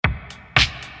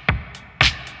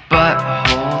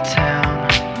Butthole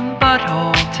Town.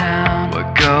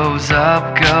 What goes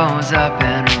up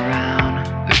and around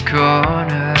the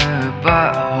corner.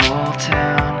 Butthole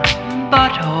Town.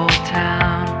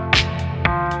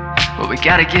 Well, we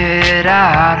gotta get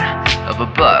out of a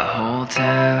butthole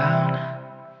town.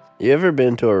 You ever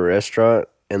been to a restaurant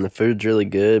and the food's really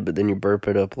good, but then you burp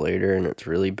it up later and it's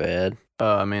really bad?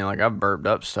 I've burped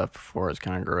up stuff before. It's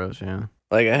kind of gross, yeah.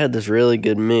 Like, I had this really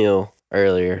good meal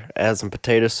earlier. I had some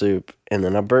potato soup, and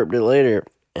then I burped it later,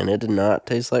 and it did not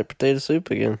taste like potato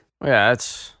soup again. Well, yeah,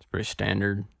 that's pretty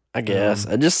standard. I guess.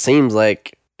 It just seems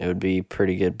like it would be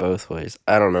pretty good both ways.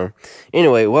 I don't know.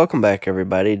 Anyway, welcome back,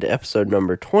 everybody, to episode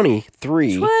number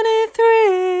 23. 23!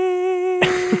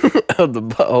 of the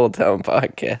Butthole Town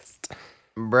podcast.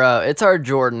 Bro, it's our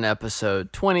Jordan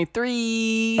episode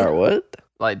 23. Our what?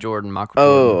 Like Jordan, Michael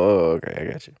Jordan. Oh, okay, I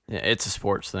got you. Yeah, it's a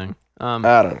sports thing.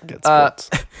 I don't get sports.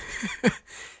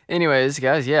 Anyways,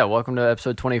 guys, yeah, welcome to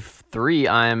episode 23.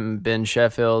 I'm Ben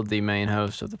Sheffield, the main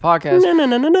host of the podcast.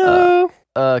 No.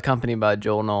 Accompanied by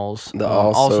Joel Knowles.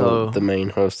 Also the main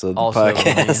host of the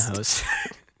podcast.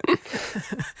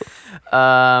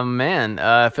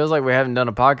 It feels like we haven't done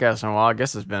a podcast in a while. I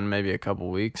guess it's been maybe a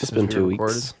couple weeks. It's been 2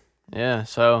 weeks. Yeah,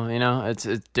 so, it's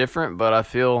different, but I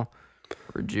feel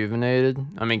rejuvenated.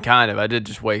 I mean, kind of. I did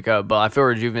just wake up, but I feel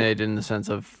rejuvenated in the sense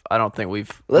of I don't think we've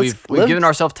given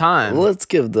ourselves time. Let's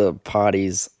give the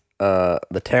potties, the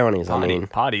townies.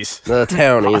 Potties. The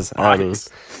townies.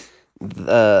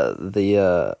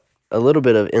 A little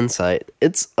bit of insight.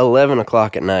 It's 11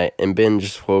 o'clock at night, and Ben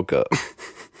just woke up.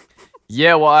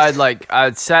 Yeah, well,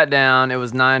 I'd sat down. It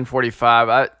was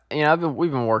 9:45.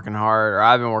 We've been working hard, or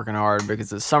I've been working hard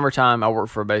because it's summertime. I work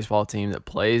for a baseball team that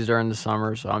plays during the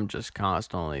summer, so I'm just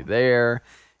constantly there.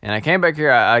 And I came back here.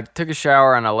 I took a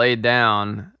shower and I laid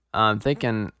down.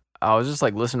 Thinking I was just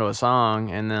listening to a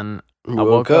song, and then I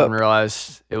woke up and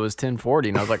realized it was 10:40,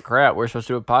 and I was like, "Crap, we're supposed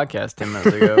to do a podcast 10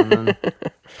 minutes ago." And then,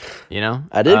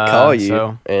 I did call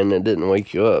you, and it didn't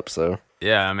wake you up. So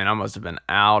yeah, I must have been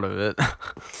out of it.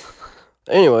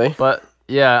 Anyway, but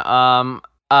yeah,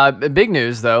 big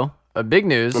news though. Big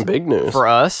news for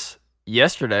us.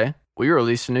 Yesterday, we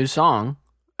released a new song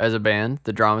as a band,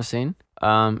 the Drama Scene.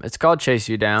 It's called "Chase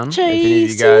You Down." If any of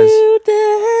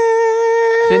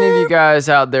you guys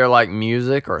out there like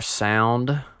music or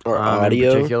sound or audio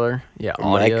in particular, yeah,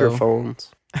 audio, microphones.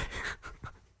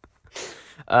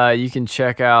 You can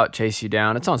check out "Chase You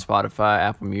Down." It's on Spotify,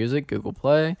 Apple Music, Google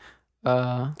Play.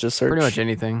 Just search pretty much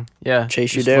anything. Yeah,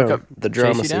 Chase You Down. Look up the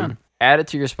Drama Scene. Add it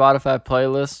to your Spotify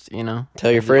playlist.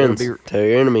 Tell your friends. Tell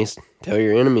your enemies. Tell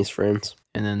your enemies' friends.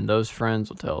 And then those friends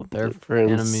will tell their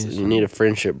friends. Enemies. You need a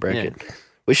friendship bracket. Yeah.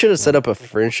 We should have set up a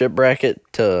friendship bracket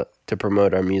to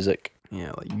promote our music.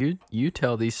 Yeah, like you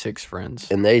tell these 6 friends,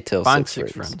 and they tell Find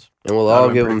 6 friends, and we'll all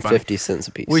give them 50 cents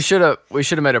a piece. We should have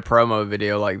made a promo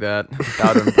video like that.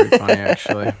 That would have been pretty funny,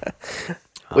 actually.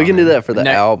 We can do that for the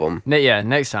album.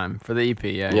 Next time for the EP.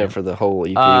 Yeah, for the whole EP.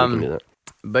 We can do that.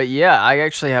 But yeah, I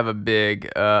actually have a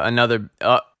big another.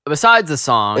 Besides the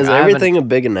song, is everything a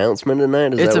big announcement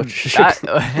tonight?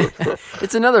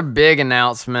 It's another big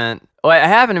announcement. Well, it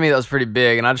happened to me that was pretty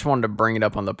big, and I just wanted to bring it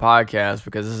up on the podcast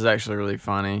because this is actually really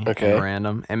funny and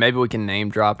random. And maybe we can name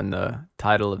drop in the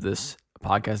title of this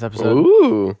podcast episode.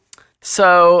 Ooh.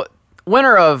 So,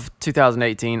 winner of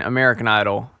 2018 American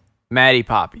Idol, Maddie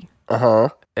Poppe. Uh-huh.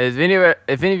 If any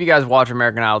of you guys watch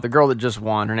American Idol, the girl that just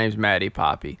won, her name's Maddie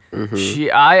Poppe. Mm-hmm.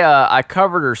 I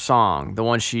covered her song, the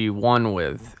one she won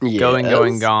with, yes.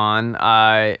 Going, Gone.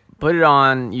 I put it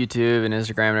on YouTube and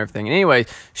Instagram and everything. And anyway,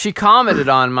 she commented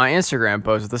on my Instagram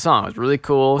post with the song. It was really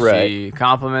cool. Right. She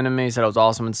complimented me, said it was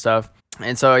awesome and stuff.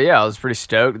 And so, yeah, I was pretty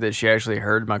stoked that she actually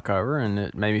heard my cover, and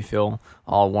it made me feel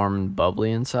all warm and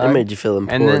bubbly inside. It made you feel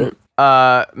important. And then,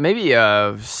 maybe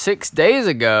 6 days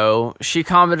ago, she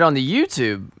commented on the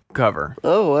YouTube cover.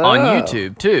 Oh, wow. On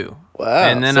YouTube, too. Wow.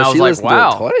 And then so I was she like,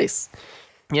 wow. To it twice.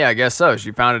 Yeah, I guess so.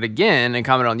 She found it again and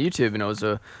commented on YouTube, and it was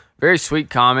a very sweet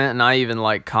comment, and I even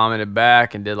commented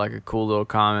back and did a cool little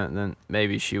comment, and then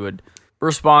maybe she would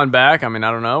respond back. I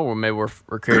don't know. Or maybe we're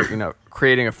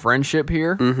creating a friendship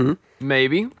here. Mm-hmm.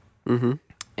 Maybe. Mm-hmm.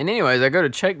 And anyways, I go to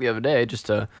check the other day just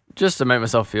to make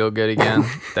myself feel good again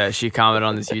that she commented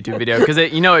on this YouTube video, because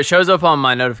it shows up on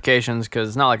my notifications, because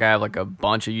it's not like I have a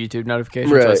bunch of YouTube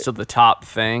notifications, so it's still the top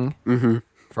thing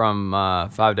from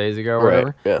 5 days ago or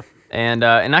whatever. Yeah. And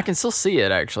I can still see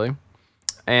it actually.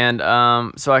 And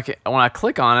so when I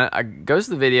click on it, I go to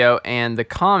the video, and the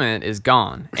comment is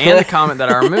gone, and the comment that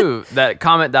I removed, that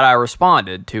comment that I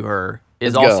responded to her,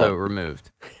 is also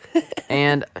removed.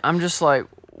 And I'm just like,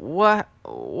 what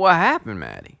happened,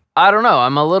 Maddie? I don't know.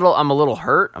 I'm a little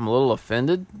hurt. I'm a little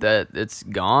offended that it's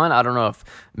gone. I don't know if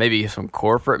maybe some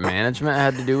corporate management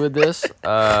had to do with this.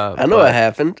 I know what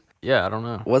happened. Yeah, I don't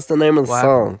know. What's the name of the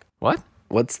song? What?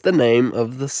 What's the name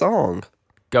of the song?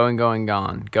 Going, going,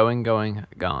 gone. Going, going,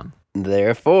 gone.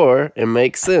 Therefore, it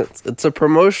makes sense. It's a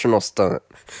promotional stunt.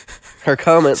 Her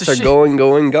comments are going,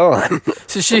 going, gone.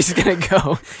 So she's going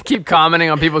to keep commenting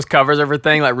on people's covers of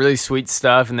everything, like really sweet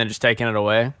stuff, and then just taking it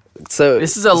away. So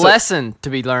this is a lesson to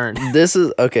be learned. This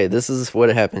is what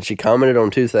happened. She commented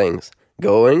on two things.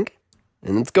 Going,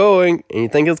 and it's going, and you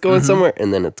think it's going somewhere,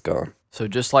 and then it's gone. So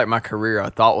just like my career I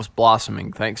thought was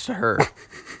blossoming thanks to her,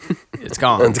 it's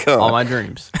gone. It's gone. All my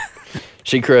dreams.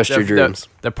 She crushed your dreams.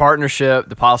 The partnership,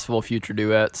 the possible future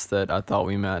duets that I thought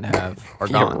we might have are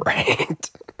gone. You're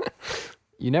right.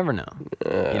 You never know.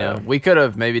 We could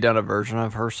have maybe done a version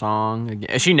of her song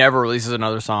again. She never releases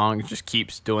another song. Just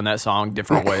keeps doing that song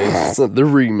different ways. So the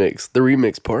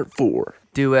remix part 4.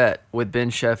 Duet with Ben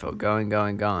Sheffield. Going,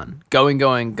 going, gone. Going,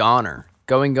 going, goner.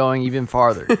 Going, going, even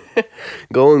farther.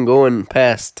 Going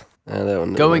past. That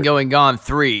one going, going, gone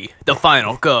 3. The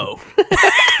final go.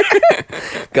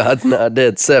 God's Not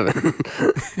Dead 7.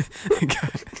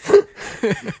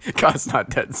 God's Not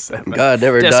Dead 7. God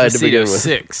never died to begin with.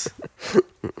 6.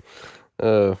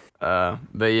 But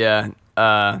yeah. So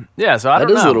I don't know. That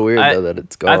is a little weird though that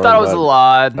it's gone. I thought it was a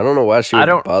lot. I don't know why she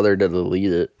would bother to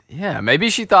delete it. Yeah, maybe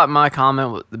she thought my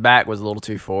comment back was a little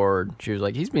too forward. She was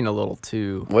like, he's being a little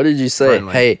too What did you say?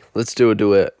 friendly. Hey, let's do a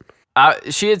duet.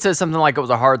 She had said something like it was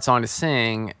a hard song to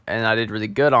sing, and I did really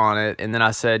good on it. And then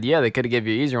I said, yeah, they could have given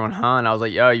you an easier one, huh? And I was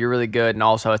like, oh, you're really good. And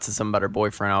also, it said something about her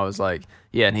boyfriend. I was like,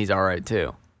 yeah, and he's all right,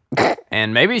 too.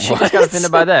 And maybe she just got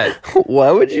offended by that.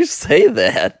 Why would you say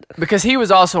that? Because he was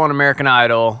also on American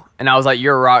Idol, and I was like,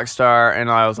 you're a rock star.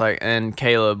 And I was like, and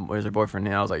Caleb was her boyfriend,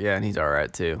 and I was like, yeah, and he's all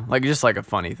right, too. Like, just like a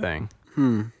funny thing.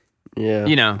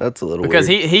 Yeah. That's a little because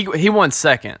weird. he won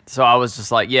second. So I was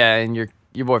just like, yeah, and your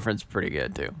boyfriend's pretty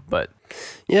good, too. But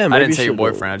yeah, maybe I didn't say your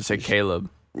boyfriend. I just said Caleb.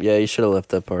 Yeah, you should have left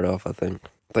that part off, I think.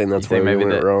 That's where we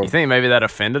went wrong. You think maybe that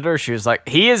offended her? She was like,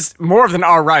 he is more than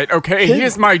all right, okay? He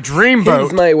is my dreamboat.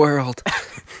 He's my world.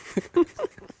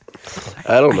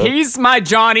 I don't know. He's my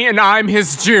Johnny, and I'm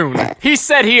his June. He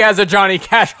said he has a Johnny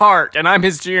Cash heart, and I'm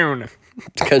his June.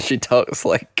 Because she talks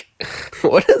like...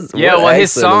 What is... Yeah, what well,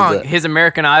 his accent is song, that? his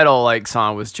American Idol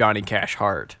song was Johnny Cash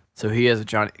heart. So he has a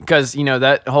Johnny... Because,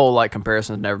 that whole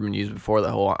comparison has never been used before,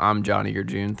 that whole I'm Johnny, you're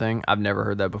June thing. I've never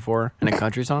heard that before in a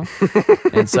country song.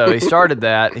 And so he started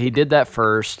that. He did that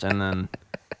first, and then,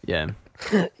 yeah.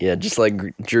 Yeah, just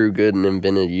like Drew Gooden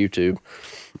invented YouTube.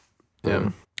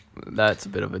 Yeah. That's a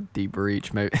bit of a deep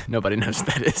reach. Maybe nobody knows what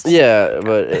that is. Yeah,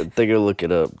 but if they go look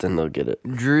it up, then they'll get it.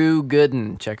 Drew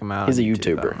Gooden. Check him out. He's a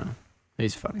YouTube. YouTuber.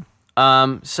 He's funny.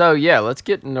 So, yeah, let's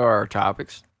get into our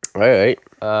topics. All right.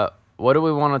 What do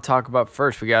we want to talk about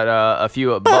first? We got a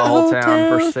few at Butthole Town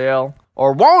For Sale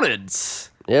or Wanteds.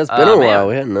 Yeah, it's been a while.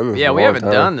 We haven't done this. Yeah, in a we long haven't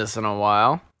time. done this in a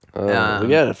while. We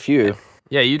got a few.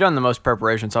 Yeah, you've done the most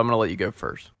preparation, so I'm going to let you go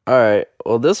first. All right.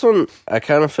 Well, this one I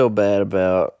kind of feel bad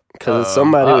about because it's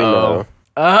somebody we know.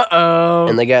 Uh-oh.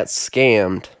 And they got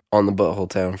scammed on the Butthole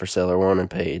Town For Sale or Wanted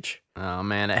page. Oh,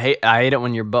 man. I hate it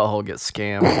when your butthole gets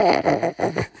scammed.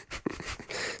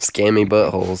 Scammy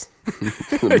buttholes.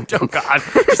 Oh, God.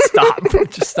 Stop.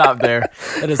 Just stop there.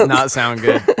 That does not sound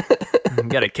good. You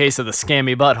got a case of the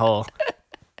scammy butthole.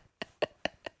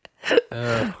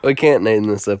 We can't name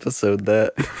this episode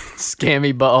that.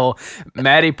 Scammy butthole.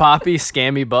 Maddie Poppe,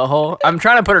 scammy butthole. I'm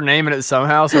trying to put her name in it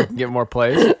somehow so I can get more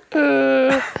plays.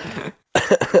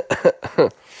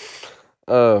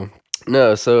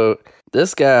 No, so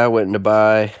this guy went to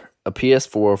buy a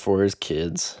PS4 for his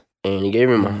kids, and he gave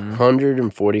him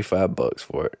 $145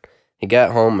 for it. He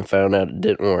got home and found out it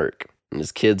didn't work, and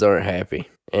his kids aren't happy.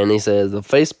 And he says, the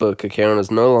Facebook account is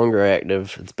no longer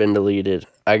active. It's been deleted.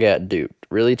 I got duped.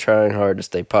 Really trying hard to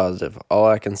stay positive. All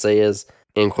I can say is,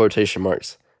 in quotation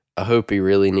marks, I hope he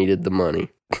really needed the money.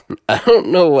 I don't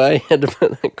know why he had to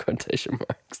put that in quotation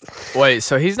marks. Wait,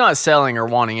 so he's not selling or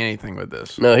wanting anything with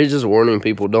this? No, he's just warning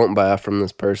people, don't buy from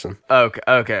this person.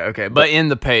 Okay. But in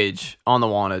the page, on the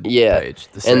wanted page.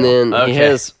 The and sale. then he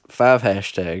has 5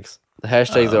 hashtags. The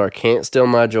hashtags are, can't steal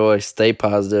my joy, stay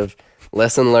positive,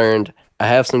 lesson learned, I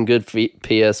have some good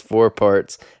PS4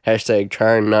 parts. Hashtag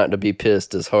trying not to be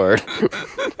pissed is hard.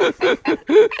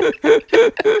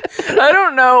 I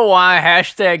don't know why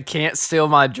hashtag can't steal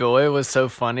my joy was so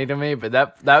funny to me, but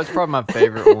that was probably my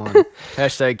favorite one.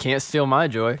 Hashtag can't steal my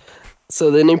joy. So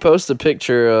then he posted a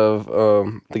picture of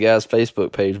the guy's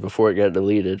Facebook page before it got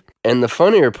deleted. And the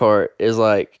funnier part is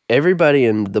like everybody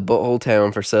in the Butthole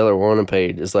Town For Sale or Wanted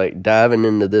page is like diving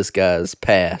into this guy's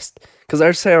past. Because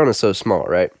our town is so small,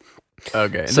 right?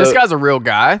 Okay. So, this guy's a real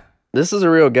guy? This is a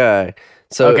real guy.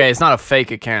 So okay, it's not a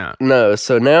fake account. No,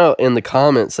 so now in the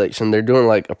comment section, they're doing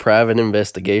like a private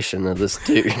investigation of this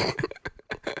dude.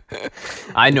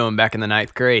 I knew him back in the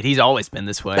 9th grade. He's always been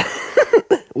this way.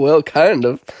 Well, kind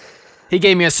of. He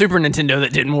gave me a Super Nintendo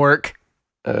that didn't work.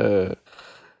 Let's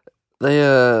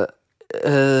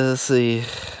see.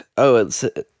 Oh, it's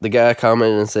the guy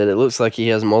commented and said, it looks like he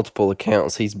has multiple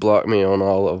accounts. He's blocked me on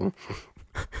all of them.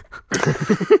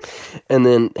 And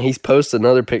then he's posted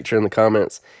another picture in the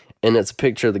comments, and it's a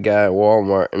picture of the guy at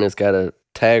Walmart, and it's got a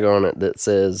tag on it that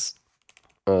says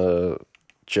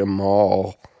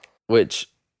Jamal, which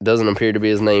doesn't appear to be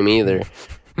his name either.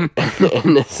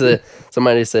 And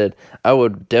somebody said, I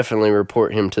would definitely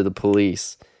report him to the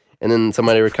police. And then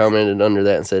somebody commented under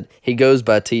that and said, he goes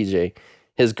by TJ.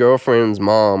 His girlfriend's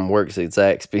mom works at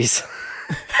Zaxby's.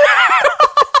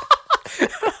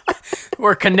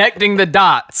 We're connecting the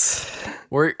dots.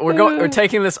 We're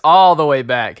taking this all the way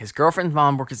back. His girlfriend's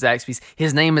mom works at Zaxby's.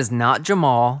 His name is not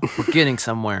Jamal. We're getting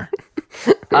somewhere.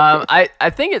 I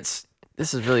think this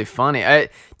is really funny.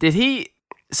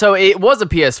 So it was a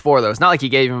PS4 though. It's not like he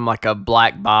gave him like a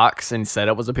black box and said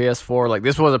it was a PS4. Like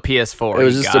this was a PS4. It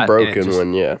was just a broken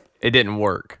one, yeah. It didn't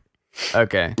work.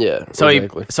 Okay. Yeah. So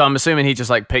exactly. So I'm assuming he just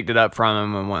like picked it up from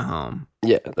him and went home.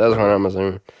 Yeah, that's what I'm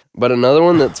assuming. But another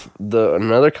one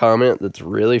another comment that's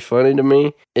really funny to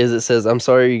me is it says, I'm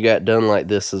sorry you got done like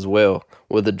this as well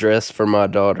with a dress for my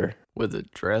daughter. With a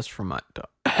dress for my daughter.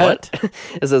 What?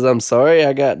 It says, I'm sorry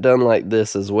I got done like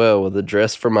this as well with a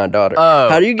dress for my daughter. Oh,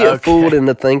 how do you get okay. fooled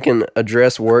into thinking a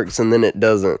dress works and then it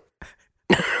doesn't?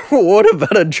 What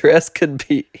about a dress could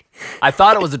be? I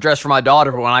thought it was a dress for my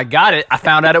daughter, but when I got it, I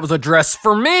found out it was a dress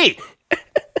for me.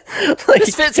 Like,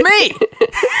 This fits me.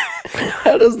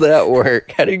 How does that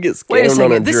work? How do you get scammed Wait a on a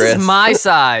second, dress? this is my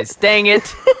size. Dang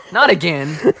it. Not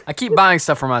again. I keep buying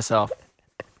stuff for myself.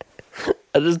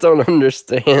 I just don't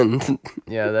understand.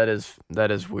 Yeah, that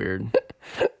is weird.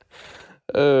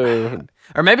 Uh,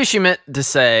 Or maybe she meant to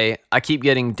say, I keep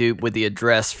getting duped with the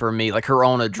address for me, like her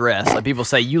own address. Like people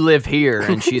say, you live here,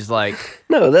 and she's like,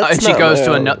 no, that's and she not goes my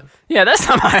to own. another. Yeah, that's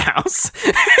not my house.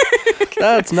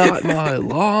 That's not my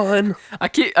lawn. I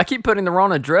keep putting the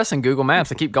wrong address in Google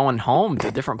Maps. I keep going home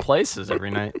to different places every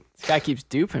night. This guy keeps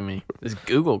duping me. This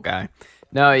Google guy.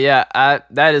 No, yeah,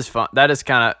 that is fun. That is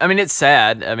kind of. I mean, it's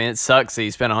sad. I mean, it sucks that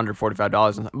you spent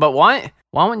 $145. But why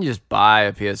wouldn't you just buy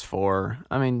a PS4?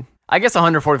 I mean, I guess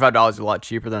 $145 is a lot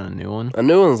cheaper than a new one. A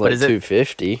new one's like is it-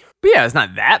 $250. But yeah, it's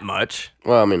not that much.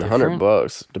 Well, I mean, Different?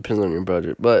 $100 depends on your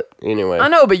budget. But anyway, I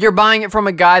know, but you're buying it from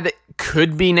a guy that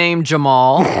could be named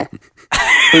Jamal.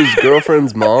 whose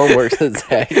girlfriend's mom works at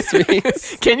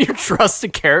Zaxby's. Can you trust a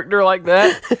character like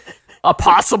that? A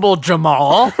possible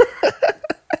Jamal?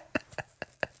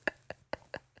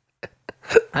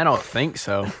 I don't think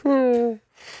so.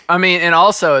 I mean, and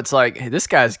also it's like, hey, this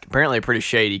guy's apparently a pretty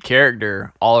shady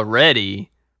character already.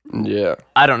 Yeah,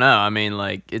 I don't know. I mean,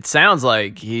 like, it sounds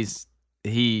like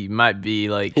he might be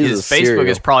like, He's his a Facebook serial.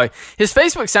 is probably, his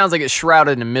Facebook sounds like it's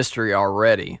shrouded in mystery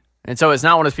already. And so it's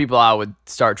not one of those people I would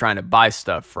start trying to buy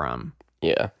stuff from.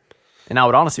 yeah. And I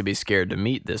would honestly be scared to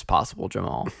meet this possible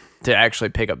Jamal to actually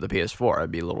pick up the PS4. I'd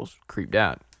be a little creeped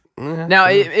out. Now,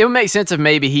 it would make sense if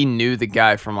maybe he knew the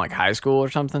guy from like high school or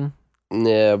something.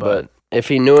 Yeah, but if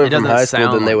he knew him from doesn't high school,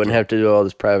 sound then they like wouldn't it. have to do all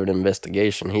this private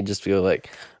investigation. He'd just feel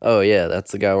like, oh, yeah,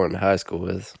 that's the guy I went to high school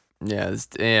with. Yeah,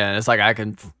 it's like I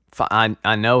can,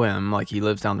 I know him. Like he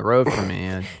lives down the road from me.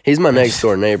 And He's my next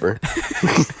door neighbor.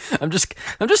 I'm just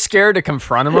scared to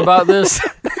confront him about this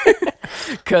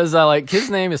because his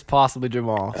name is possibly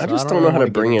Jamal. I so just don't know how wanna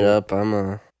to get bring it into up.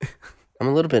 I'm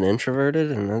a little bit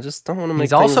introverted, and I just don't want to make He's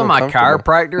things also my uncomfortable.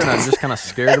 chiropractor, and I'm just kind of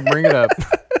scared to bring it up.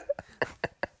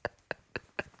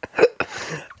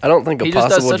 I don't think a He just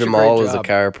does possible such a Jamal great is a job.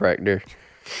 chiropractor.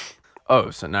 Oh,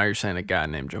 so now you're saying a guy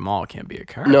named Jamal can't be a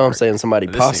chiropractor? No, I'm saying somebody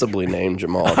This possibly named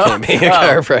Jamal can't be a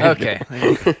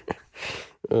chiropractor.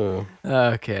 Okay.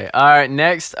 Okay. All right.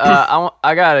 Next, I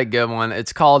got a good one.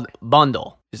 It's called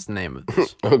Bundle. Is the name of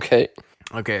this. Okay.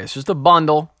 Okay, it's just a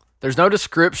bundle. There's no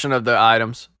description of the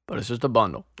items, but it's just a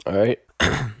bundle. All right.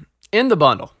 In the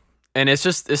bundle, and this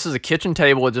is a kitchen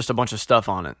table with just a bunch of stuff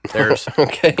on it. There's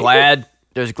Okay.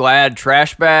 There's Glad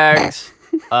trash bags,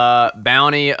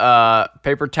 Bounty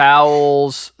paper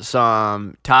towels,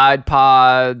 some Tide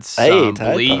Pods, Hey, some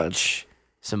Tide bleach, Pods.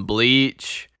 some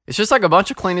bleach, It's just like a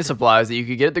bunch of cleaning supplies that you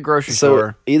could get at the grocery So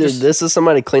store. either this is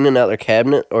somebody cleaning out their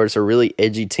cabinet, or it's a really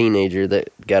edgy teenager that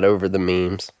got over the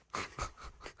memes.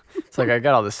 It's like I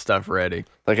got all this stuff ready.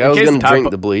 Like I was gonna drink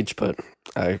the bleach, but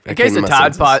I in case the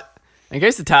Tide Pod. In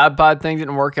case the Tide Pod thing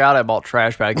didn't work out, I bought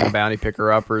trash bags and Bounty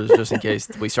Picker Uppers just in case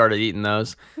we started eating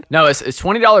those. No, it's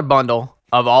 $20 bundle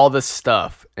of all this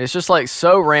stuff. It's just like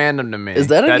so random to me. Is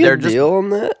that a good deal on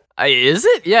that? Is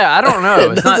it? Yeah, I don't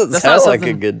know. It doesn't sound like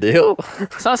a good deal.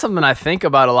 It's not something I think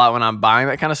about a lot when I'm buying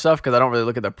that kind of stuff because I don't really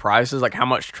look at the prices, like how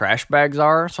much trash bags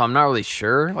are. So I'm not really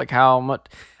sure, like how much.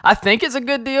 I think it's a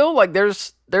good deal. Like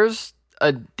there's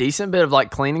a decent bit of like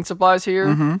cleaning supplies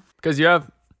here because you have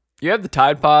the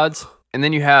Tide Pods and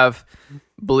then you have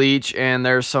bleach and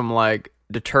there's some like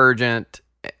detergent,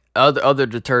 other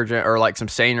detergent or like some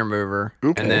stain remover,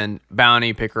 and then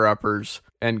Bounty Picker Uppers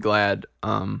and Glad.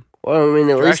 Well, I mean,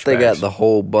 at least they got the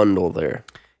whole bundle there.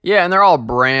 Yeah, and they're all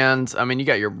brands. I mean, you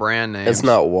got your brand names. It's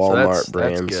not Walmart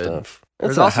brand stuff.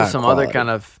 There's also some other kind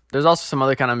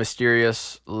of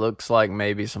mysterious, looks like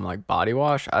maybe some like body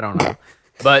wash. I don't know.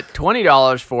 But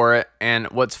 $20 for it. And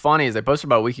what's funny is they posted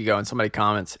about a week ago and somebody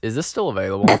comments, is this still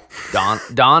available?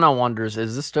 Donna wonders,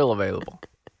 is this still available?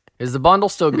 Is the bundle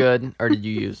still good, or did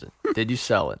you use it? Did you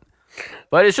sell it?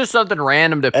 But it's just something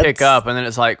random to pick up, and then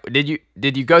it's like, did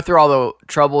you go through all the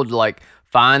trouble to like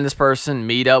find this person,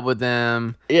 meet up with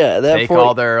them, take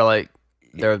all their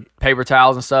paper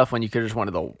towels and stuff when you could have just went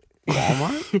to the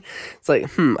Walmart? It's like,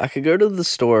 I could go to the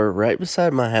store right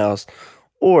beside my house,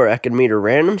 or I could meet a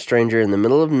random stranger in the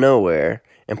middle of nowhere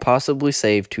and possibly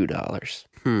save $2.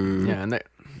 Yeah, and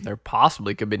there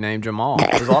possibly could be named Jamal.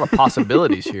 There's a lot of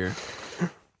possibilities here.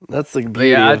 That's the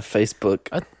beauty of Facebook.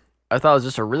 I thought it was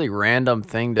just a really random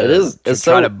thing to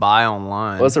try to buy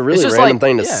online. Well, it's a really random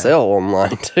thing to sell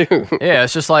online, too. Yeah,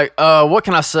 it's just like, what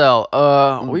can I sell?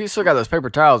 We still got those paper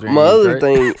towels. My other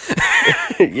thing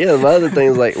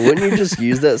is like, wouldn't you just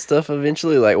use that stuff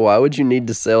eventually? Like, why would you need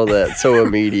to sell that so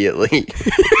immediately?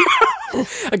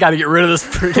 I got to get rid of this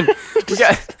freaking...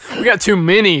 We got too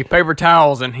many paper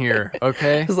towels in here,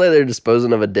 okay? It's like they're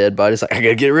disposing of a dead body. It's like, I got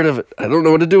to get rid of it. I don't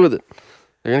know what to do with it.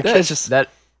 They're going to catch us.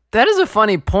 That is a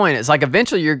funny point. It's like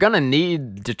eventually you're gonna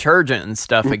need detergent and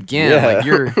stuff again. Yeah. Like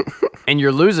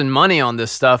you're losing money on this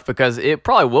stuff because it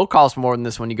probably will cost more than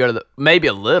this when you go to maybe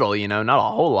a little, not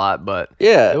a whole lot, but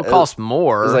it will cost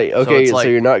more. It's like, okay, so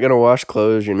you're not gonna wash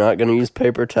clothes, you're not gonna use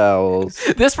paper towels.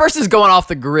 This person's going off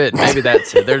the grid. Maybe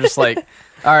that's it. They're just like,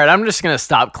 all right, I'm just gonna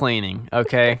stop cleaning.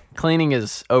 Okay, cleaning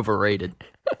is overrated.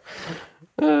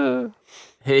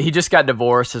 He just got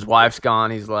divorced. His wife's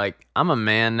gone. He's like, I'm a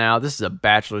man now. This is a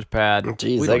bachelor's pad.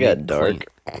 Jeez, I got dark.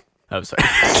 Oh, sorry.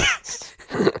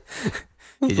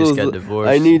 He just got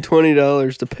divorced. I need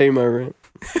 $20 to pay my rent.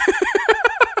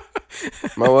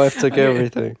 My wife took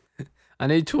everything. I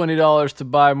need $20 to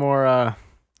buy more, I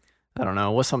don't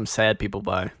know. What's something sad people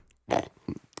buy?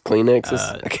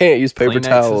 Kleenexes? I can't use paper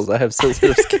towels. I have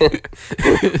sensitive skin.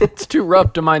 It's too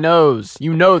rough to my nose.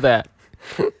 You know that.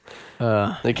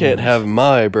 They can't have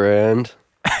my brand.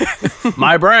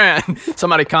 My brand.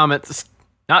 Somebody comments,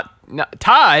 not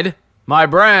Tide, my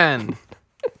brand.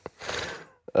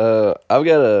 I've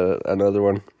got another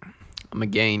one. I'm a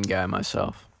Gain guy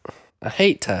myself. I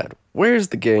hate Tide. Where's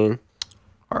the Gain?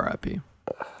 R.I.P.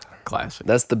 Classic.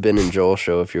 That's the Ben and Joel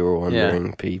show, if you were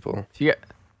wondering, people. If you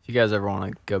guys ever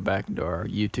want to go back into our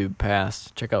YouTube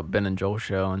past, check out Ben and Joel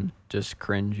show and just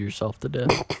cringe yourself to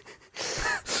death.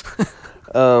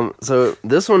 So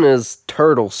this one is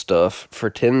turtle stuff for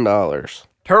 $10.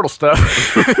 Turtle stuff?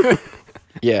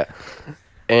 Yeah.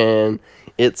 And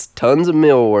it's tons of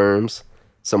mealworms,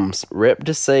 some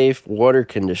Reptisafe water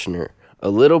conditioner, a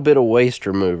little bit of waste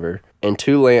remover, and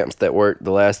 2 lamps that worked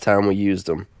the last time we used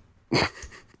them.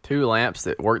 2 lamps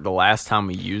that worked the last time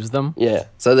we used them? Yeah.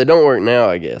 So they don't work now,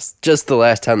 I guess. Just the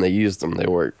last time they used them, they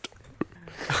worked.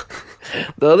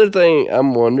 The other thing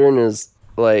I'm wondering is,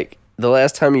 like, the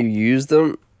last time you used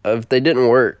them, if they didn't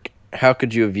work, how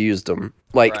could you have used them?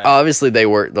 Like, obviously they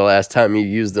worked the last time you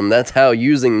used them. That's how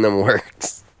using them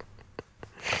works.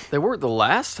 They worked the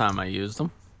last time I used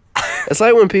them. It's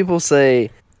like when people say,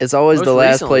 it's always the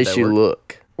last place you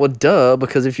look. Well, duh,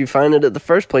 because if you find it at the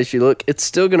first place you look, it's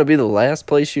still going to be the last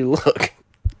place you look.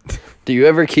 Do you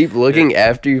ever keep looking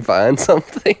after you find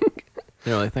something?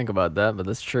 You don't really think about that, but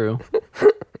that's true.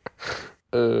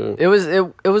 It was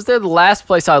there the last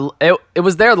place it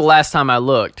was there the last time I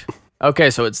looked. Okay,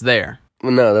 so it's there.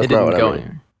 Well, no, that's not what I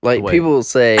mean. Like, people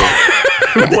say...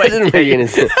 That didn't make any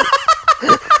sense.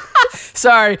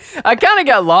 Sorry, I kind of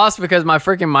got lost because my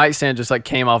freaking mic stand just like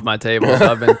came off my table,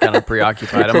 so I've been kind of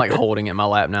preoccupied. I'm like holding it in my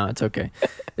lap now. It's okay.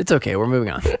 It's okay. We're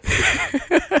moving on.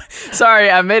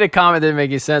 Sorry, I made a comment that didn't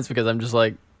make any sense because I'm just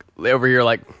like over here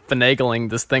like finagling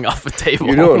this thing off the table.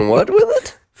 You're doing what with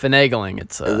it? Finagling.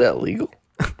 It's Is that legal?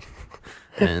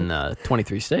 in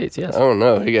 23 states. Yes. I don't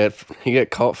know. He got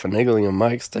caught finagling a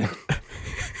mic stand.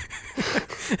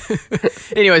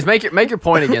 Anyways, make your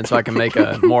point again so I can make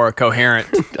a more coherent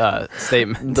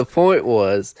statement. The point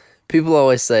was, people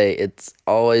always say it's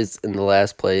always in the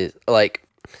last place. Like,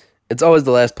 it's always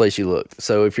the last place you look.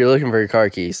 So if you're looking for your car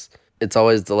keys, it's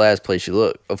always the last place you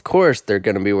look. Of course, they're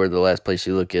going to be where the last place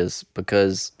you look is,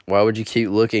 because why would you keep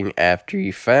looking after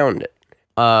you found it?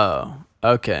 Oh,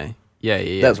 okay.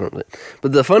 Yeah. That's what.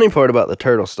 But the funny part about the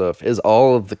turtle stuff is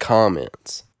all of the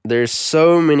comments. There's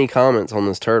so many comments on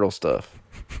this turtle stuff.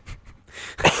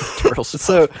 Turtle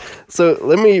stuff. So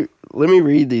let me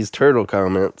read these turtle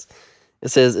comments. It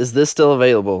says, "Is this still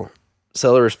available?"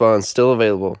 Seller responds, "Still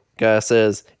available." Guy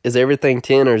says, "Is everything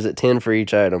 10 or is it 10 for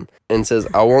each item?" And says,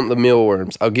 "I want the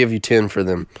mealworms. I'll give you 10 for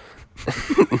them."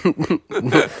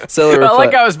 Seller I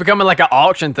like how it's becoming like an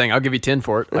auction thing. I'll give you 10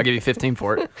 for it. I'll give you 15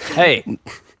 for it. Hey,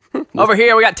 over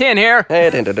here, we got 10 here. I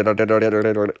can't do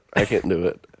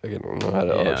it. I don't know how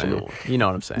to auction it. You know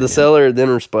what I'm saying. The seller then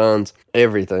responds,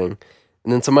 "Everything."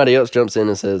 And then somebody else jumps in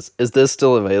and says, "Is this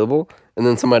still available?" And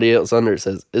then somebody else under it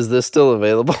says, "Is this still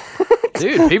available?"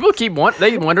 Dude, people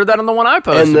they wonder that on the one I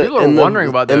posted. People are wondering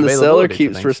about the availability. And the seller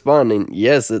keeps responding,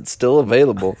 "Yes, it's still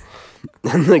available."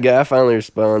 And the guy finally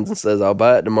responds and says, "I'll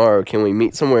buy it tomorrow. Can we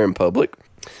meet somewhere in public?"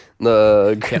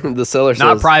 The seller says,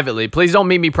 "Not privately. Please don't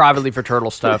meet me privately for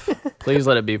turtle stuff. Please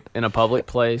let it be in a public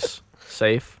place,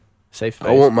 safe space."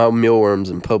 "I want my mealworms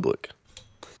in public."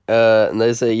 And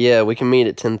they say, "Yeah, we can meet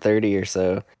at 10:30 or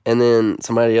so." And then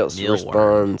somebody else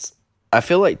responds, "I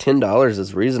feel like $10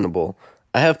 is reasonable.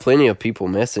 I have plenty of people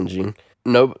messaging."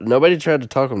 Nobody tried to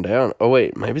talk them down. Oh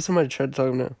wait, maybe somebody tried to talk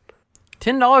them down.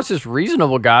 $10 is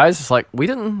reasonable, guys. It's like we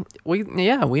know.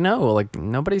 Like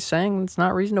nobody's saying it's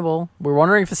not reasonable. We're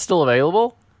wondering if it's still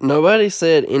available. Nobody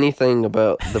said anything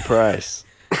about the price.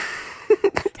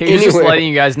 He was just letting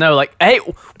you guys know, like, hey,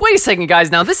 wait a second,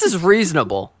 guys. Now this is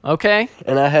reasonable, okay?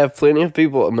 And I have plenty of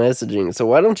people messaging, so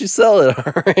why don't you sell it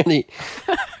already?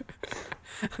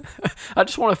 I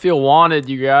just want to feel wanted,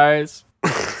 you guys.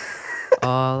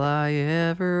 All I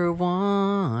ever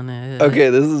wanted.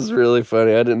 Okay, this is really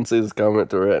funny. I didn't see this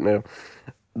comment till right now.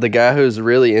 The guy who's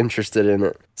really interested in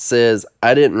it says,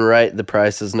 "I didn't write the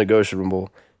price is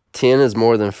negotiable. 10 is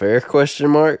more than fair, ?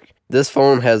 This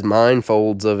phone has mind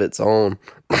folds of its own."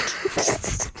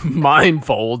 Mind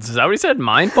folds? Is that what he said?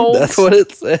 Mind folds? That's what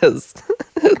it says.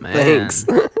 Man. Thanks.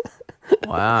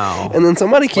 Wow. And then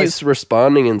somebody keeps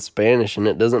responding in Spanish, and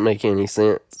it doesn't make any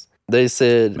sense. They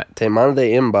said, "Te mande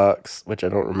inbox," which I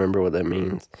don't remember what that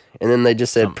means. And then they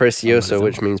just said precioso,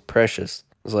 which means precious.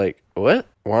 I was like, what?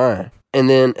 Why? And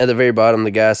then at the very bottom,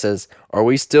 the guy says, "Are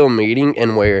we still meeting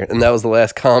and where?" And that was the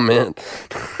last comment.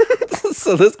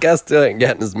 So this guy still ain't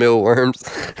gotten his mealworms.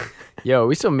 Yo, are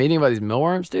we still meeting about these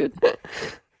mealworms, dude?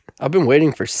 I've been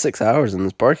waiting for 6 hours in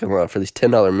this parking lot for these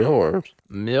 $10 mealworms.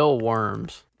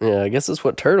 Mealworms. Yeah, I guess that's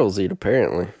what turtles eat,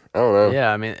 apparently. I don't know.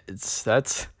 Yeah, I mean, it's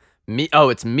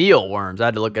mealworms. I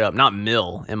had to look it up. Not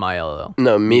mill, M-I-L-L.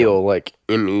 No, meal, like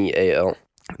M-E-A-L.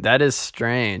 That is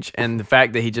strange. And the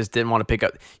fact that he just didn't want to pick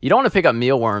up... You don't want to pick up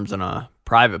mealworms in a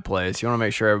private place. You want to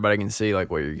make sure everybody can see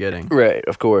like what you're getting. Right,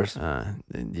 of course.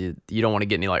 You don't want to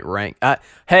get any like rank.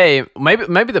 Hey,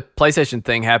 maybe the PlayStation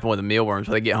thing happened with the mealworms.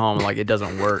 Where they get home and like it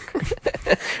doesn't work.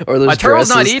 Or those My turtle's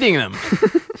dresses. not eating them.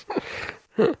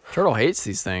 Turtle hates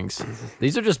these things.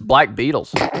 These are just black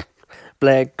beetles.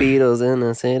 Black beetles in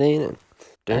the city.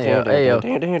 Hey,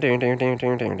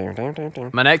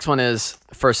 My next one is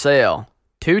for sale.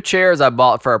 2 chairs I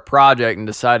bought for a project and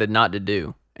decided not to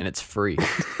do, and it's free.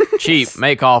 Cheap,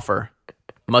 make offer.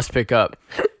 Must pick up.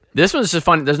 This one's just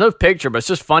funny. There's no picture, but it's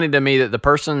just funny to me that the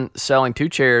person selling 2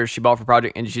 chairs she bought for a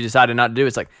project and she decided not to do it.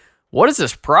 It's like, what is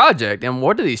this project and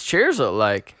what do these chairs look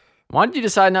like? Why did you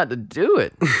decide not to do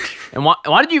it? And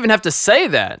why did you even have to say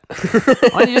that?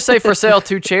 Why did you just say for sale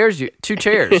 2 chairs? 2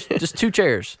 chairs. Just 2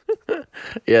 chairs.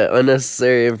 Yeah,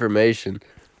 unnecessary information.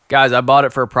 Guys, I bought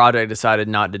it for a project I decided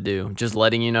not to do. Just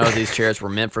letting you know these chairs were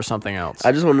meant for something else.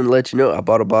 I just wanted to let you know I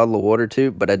bought a bottle of water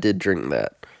too, but I did drink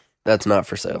that. That's not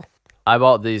for sale. I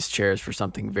bought these chairs for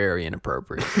something very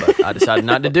inappropriate, but I decided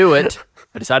not to do it.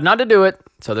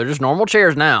 So they're just normal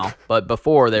chairs now, but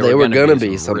before they were going to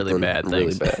be some really bad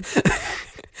things. Really bad.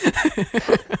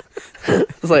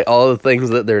 It's like all the things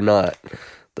that they're not.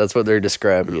 That's what they're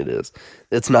describing it as.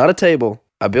 It's not a table.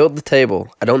 I built the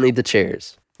table. I don't need the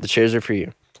chairs. The chairs are for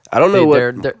you. I don't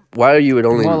know Dude, why you would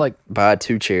only more like- buy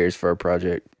 2 chairs for a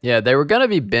project. Yeah, they were gonna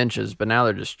be benches, but now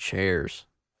they're just chairs.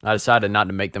 I decided not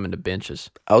to make them into benches.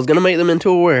 I was gonna make them into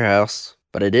a warehouse,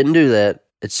 but I didn't do that.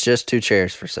 It's just 2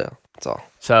 chairs for sale. That's all.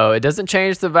 So it doesn't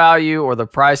change the value or the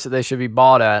price that they should be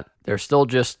bought at. They're still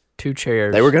just 2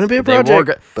 chairs. They were gonna be a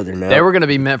project, but they're not. They were gonna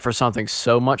be meant for something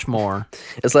so much more.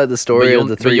 It's like the story of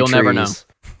the 3 you'll trees. never know.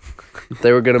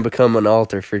 They were gonna become an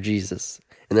altar for Jesus,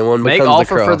 and then one Make becomes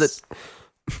the offer cross. for the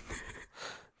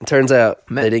It turns out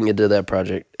they didn't get to that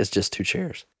project. It's just 2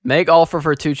 chairs. make offer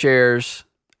for 2 chairs,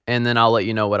 and then I'll let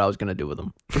you know what I was gonna do with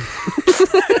them.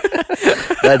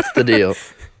 That's the deal.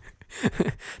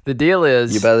 The deal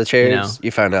is You buy the chairs,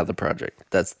 you find out the project.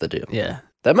 That's the deal. yeah.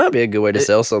 That might be a good way to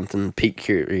sell something, pique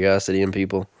curiosity in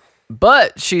people.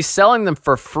 But she's selling them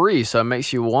for free, so it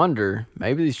makes you wonder.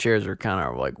 Maybe these chairs are kind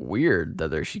of like weird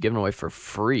that she's giving away for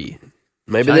free.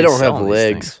 Maybe She's they not don't have selling these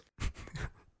legs.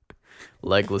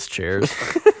 Legless chairs.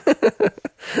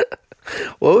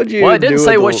 What would you? Well, it didn't do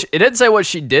say with it didn't say what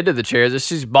she did to the chairs. If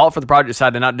she's bought for the project,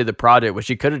 decided not to do the project, but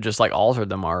she could have just like altered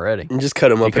them already. and just cut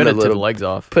them She up could into have took the little. legs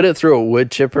off. Put it through a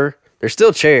wood chipper. They're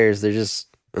still chairs. They're just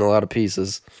in a lot of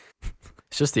pieces.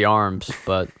 It's just the arms,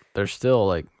 but they're still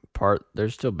like they're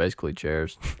still basically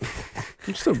chairs.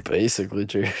 They're still basically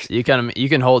chairs. You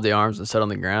can hold the arms and sit on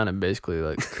the ground and basically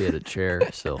like fit a chair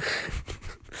still.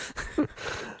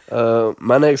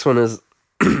 My next one is.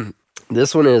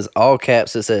 This one is all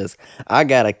caps. It says, "I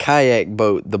got a kayak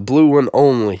boat, the blue one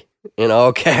only," in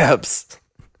all caps.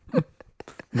 The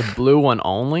blue one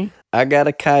only? I got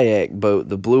a kayak boat,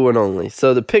 the blue one only.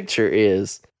 So the picture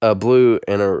is a blue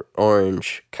and an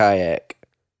orange kayak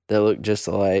that look just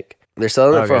alike. They're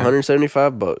selling it for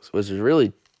 $175, which is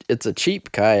really, it's a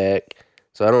cheap kayak.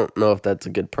 So I don't know if that's a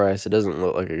good price. It doesn't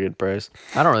look like a good price.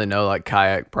 I don't really know like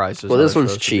kayak prices. Well, how this they're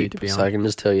one's supposed to be, cheap, to be so honest. I can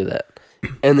just tell you that.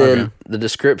 And then the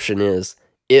description is,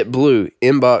 "It blew,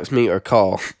 inbox me or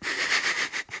call."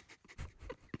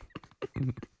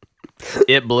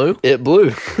 It blew? It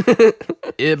blew.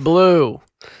 It blew.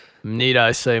 Need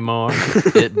I say more?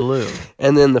 It blew.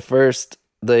 And then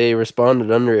they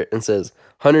responded under it and says,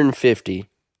 150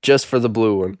 just for the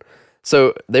blue one.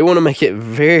 So they want to make it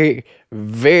very,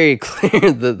 very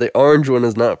clear that the orange one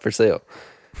is not for sale.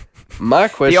 My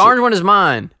question: The orange one is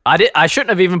mine. I shouldn't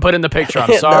have even put in the picture.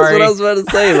 I'm sorry. That's what I was about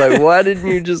to say. Like, why didn't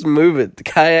you just move it? The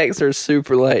kayaks are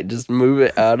super light. Just move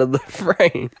it out of the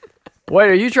frame. Wait,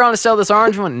 are you trying to sell this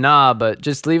orange one? Nah, but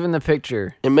just leaving the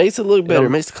picture. It makes it look better. It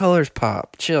makes the colors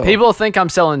pop. Chill. People think I'm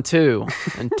selling 2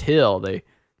 until they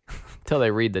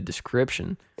read the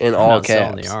description. In I'm all not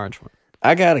selling caps. the orange one.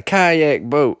 I got a kayak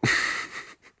boat.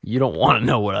 You don't want to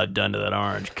know what I've done to that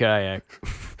orange kayak.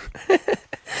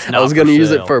 I was going to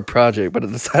use it for a project, but I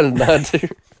decided not to.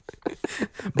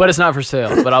 But it's not for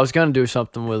sale. But I was going to do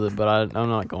something with it, but I'm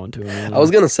not going to. I was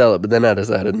going to sell it, but then I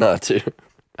decided not to.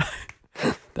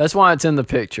 That's why it's in the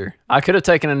picture. I could have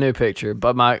taken a new picture,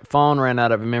 but my phone ran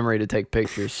out of memory to take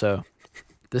pictures, so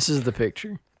this is the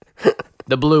picture.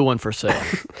 The blue one for sale.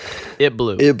 It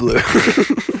blew. It blew.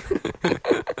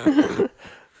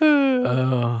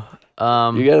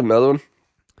 You got another one?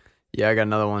 Yeah, I got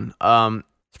another one.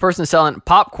 This person's selling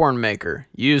popcorn maker,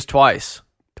 used twice,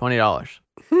 $20.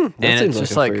 And it's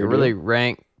just like a really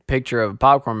rank picture of a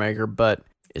popcorn maker, but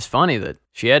it's funny that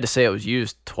she had to say it was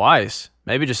used twice.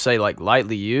 Maybe just say like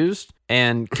lightly used.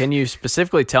 And can you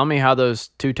specifically tell me how those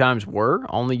 2 times were?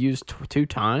 Only used 2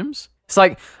 times? It's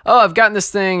like, oh, I've gotten this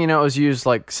thing, it was used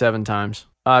like 7 times.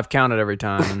 I've counted every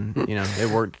time, and it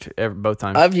worked both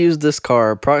times. I've used this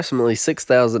car approximately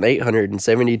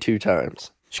 6,872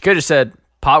 times. She could have said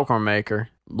popcorn maker,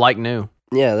 like new.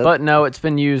 Yeah, But no, it's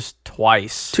been used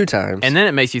twice. 2 times. And then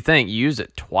it makes you think, you used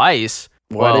it twice.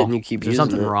 Why didn't you keep using using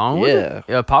something it? wrong with it?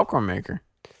 Yeah, a popcorn maker.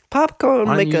 Popcorn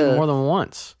Why didn't you use it maker. more than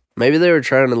once? Maybe they were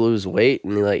trying to lose weight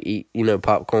and like eat,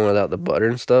 popcorn without the butter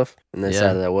and stuff, and they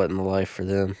decided that wasn't the life for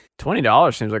them.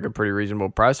 $20 seems like a pretty reasonable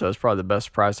price. That's probably the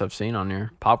best price I've seen on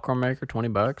here. Popcorn maker,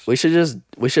 $20.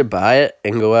 We should buy it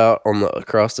and go out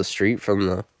across the street from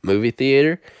the movie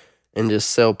theater and just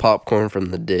sell popcorn from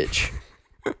the ditch.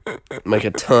 Make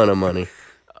a ton of money.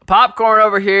 Popcorn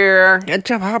over here. Get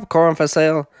your popcorn for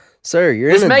sale, sir.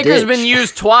 You're This in a maker's ditch. been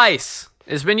used twice.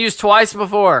 It's been used twice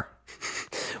before.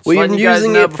 We've been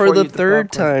using it for the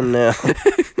third third time now.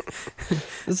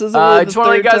 This is I only just the want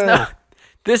to let third you guys know. time.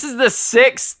 This is the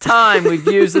 6th time we've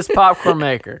used this popcorn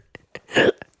maker.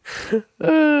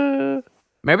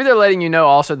 Maybe they're letting you know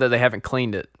also that they haven't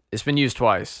cleaned it. It's been used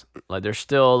twice. Like there's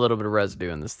still a little bit of residue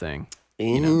in this thing.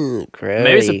 Ew,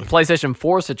 Maybe it's a cruddy. PlayStation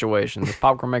 4 situation. The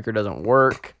popcorn maker doesn't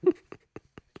work. It's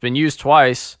been used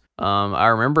twice. I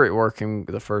remember it working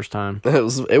the first time.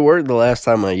 It worked the last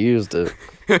time I used it.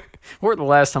 Worked the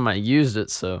last time I used it,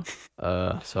 so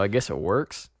I guess it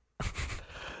works.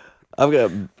 I've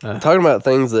got talking about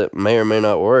things that may or may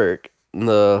not work.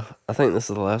 I think this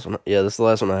is the last one. Yeah, this is the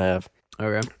last one I have.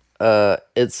 Okay.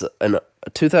 It's a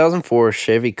 2004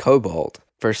 Chevy Cobalt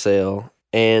for sale,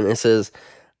 and it says,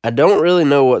 I don't really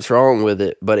know what's wrong with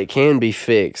it, but it can be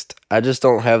fixed. I just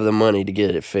don't have the money to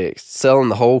get it fixed. Selling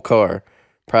the whole car.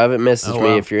 Private message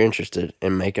me if you're interested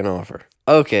and make an offer.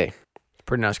 Okay.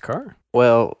 Pretty nice car.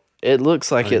 Well, it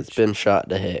looks like it's been shot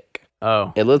to heck.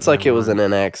 Oh. It looks like it was in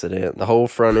an accident. The whole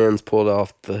front end's pulled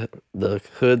off. The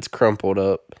hood's crumpled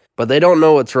up. But they don't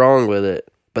know what's wrong with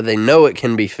it. But they know it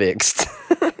can be fixed.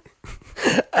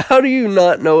 How do you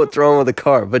not know what's wrong with a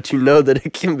car, but you know that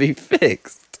it can be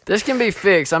fixed? This can be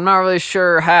fixed. I'm not really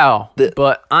sure how,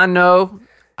 but I know.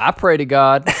 I pray to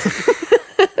God.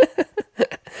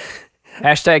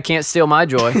 Hashtag can't steal my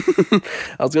joy.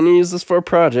 I was going to use this for a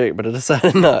project, but I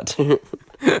decided not to.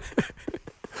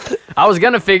 I was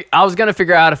gonna figure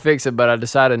out how to fix it, but I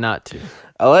decided not to.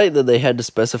 I like that they had to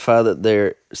specify that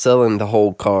they're selling the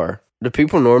whole car. Do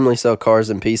people normally sell cars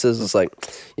in pieces? It's like,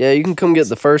 yeah, you can come get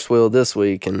the first wheel this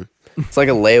week, and it's like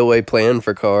a layaway plan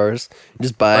for cars. You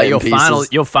just buy it in pieces.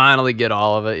 You'll finally get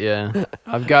all of it. Yeah,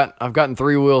 I've gotten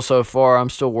 3 wheels so far. I'm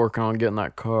still working on getting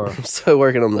that car. I'm still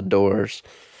working on the doors.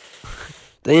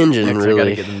 The engine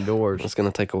really. Gotta get them doors. It's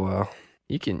gonna take a while.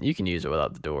 You can use it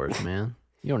without the doors, man.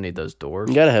 You don't need those doors.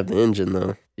 You gotta have the engine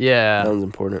though. Yeah, that one's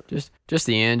important. Just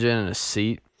the engine and a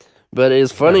seat. But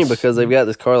it's funny because they've got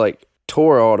this car like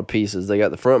tore all to pieces. They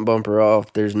got the front bumper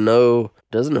off. Doesn't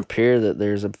appear that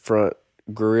there's a front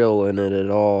grill in it at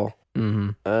all.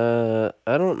 Mm-hmm.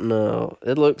 I don't know.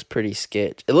 It looks pretty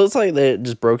sketch. It looks like they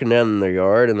just broken down in their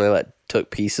yard and they like took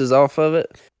pieces off of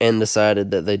it and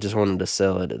decided that they just wanted to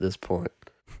sell it at this point.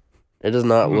 It does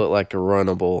not look like a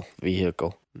runnable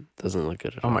vehicle. Doesn't look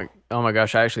good at all. Oh my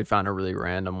gosh! I actually found a really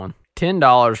random one.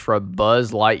 $10 for a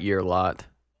Buzz Lightyear lot.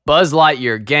 Buzz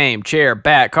Lightyear game, chair,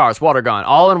 bat, cars, water gun,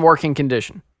 all in working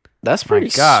condition. That's pretty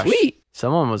sweet.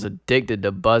 Someone was addicted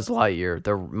to Buzz Lightyear,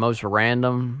 the most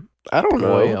random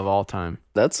toy of all time.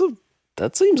 That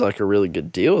seems like a really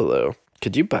good deal though.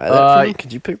 Could you buy that for me?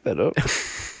 Could you pick that up?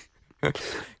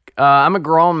 I'm a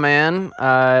grown man.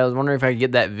 I was wondering if I could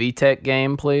get that VTech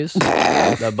game, please.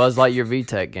 The Buzz Lightyear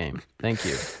VTech game. Thank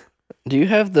you. Do you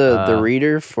have the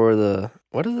reader for the...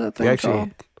 What is that thing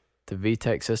called? The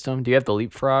VTech system. Do you have the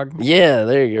Leapfrog? Yeah,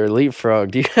 there you go.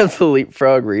 Leapfrog. Do you have the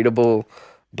Leapfrog readable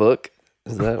book?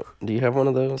 Do you have one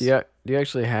of those? Do you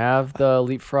actually have the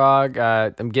Leapfrog?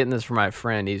 I'm getting this for my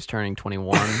friend. He's turning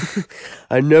 21.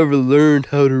 I never learned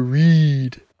how to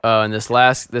read. And this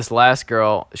last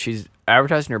girl, she's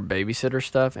advertising her babysitter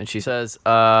stuff, and she says,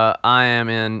 I am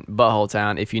in Butthole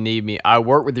Town. If you need me, I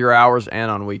work with your hours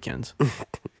and on weekends.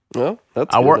 Well,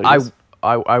 that's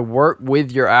I work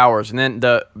with your hours, and then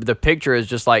the picture is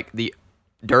just like the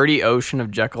dirty ocean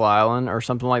of Jekyll Island or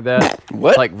something like that.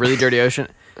 What? It's like really dirty ocean.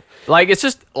 Like it's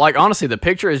just like honestly, the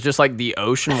picture is just like the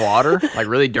ocean water, like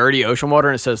really dirty ocean water,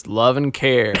 and it says love and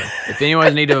care. If anyone's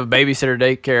in need of a babysitter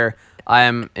daycare, I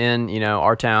am in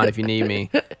our town if you need me.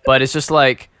 But it's just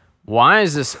like, why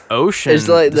is this ocean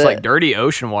like dirty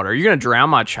ocean water? Are you gonna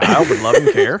drown my child with love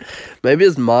and care? Maybe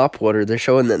it's mop water. They're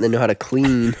showing that they know how to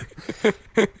clean.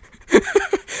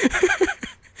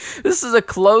 This is a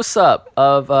close-up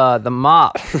of the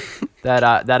mop that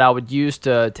I would use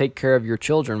to take care of your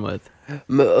children with.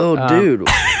 Dude,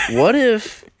 what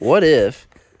if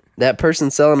that person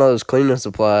selling all those cleaning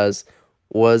supplies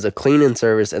was a cleaning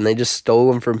service and they just stole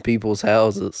them from people's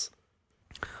houses?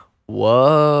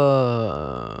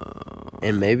 Whoa.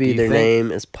 And maybe their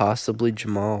name is possibly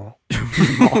Jamal.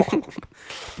 Do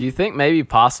you think maybe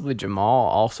possibly Jamal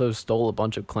also stole a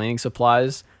bunch of cleaning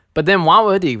supplies? But then why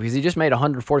would he? Because he just made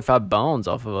 145 bones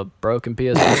off of a broken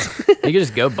PS4. He could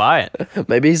just go buy it.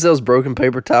 Maybe he sells broken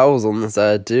paper towels on the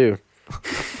side too.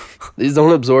 These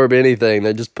don't absorb anything.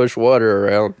 They just push water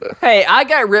around. Hey, I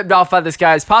got ripped off by this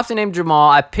guy. His pop's named Jamal.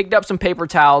 I picked up some paper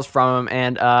towels from him,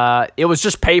 and it was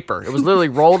just paper. It was literally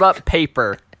rolled up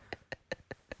paper.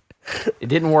 It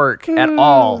didn't work at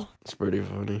all. It's pretty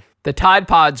funny. The Tide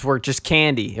Pods were just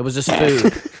candy. It was just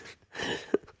food.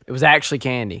 It was actually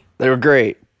candy. They were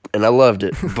great, and I loved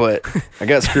it, but I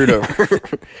got screwed over.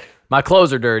 My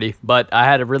clothes are dirty, but I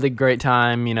had a really great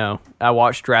time. I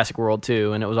watched Jurassic World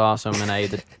 2, and it was awesome, and I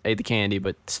ate the candy,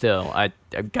 but still, I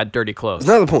got dirty clothes. It's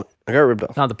not the point. I got ripped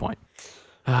off. Not the point.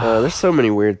 There's so many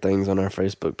weird things on our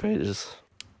Facebook pages.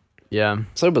 Yeah.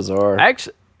 So bizarre.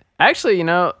 Actually,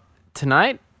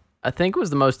 tonight, I think was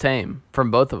the most tame from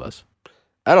both of us.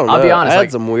 I don't know. I'll be honest. I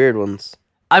had some weird ones.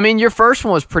 I mean, your first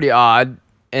one was pretty odd,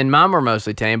 and mine were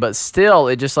mostly tame, but still,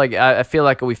 it just like I feel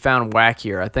like we found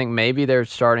wackier. I think maybe they're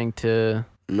starting to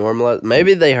normalize.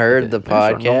 Maybe they heard the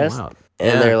podcast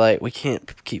and they're like, we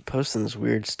can't keep posting this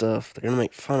weird stuff. They're gonna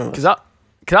make fun of us.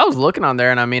 Because I was looking on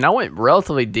there, and I mean, I went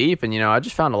relatively deep, and I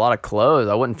just found a lot of clothes.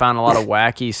 I wouldn't find a lot of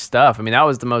wacky stuff. I mean, that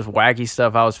was the most wacky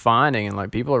stuff I was finding, and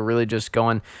like people are really just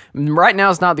going. Right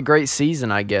now, it's not the great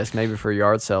season, I guess, maybe for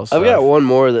yard sale stuff. I've got one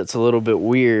more that's a little bit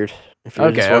weird.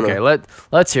 Okay.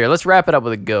 Let's hear. Let's wrap it up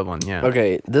with a good one. Yeah.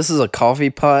 Okay, this is a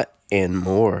coffee pot and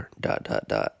more. ...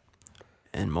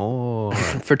 And more.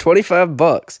 For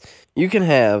 $25, you can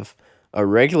have a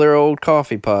regular old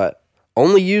coffee pot,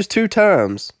 only used 2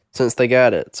 times since they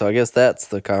got it. So I guess that's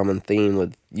the common theme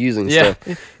with using stuff.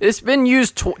 It's been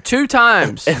used 2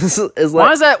 times. It's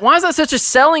like, why is that such a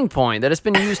selling point that it's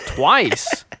been used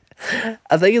twice?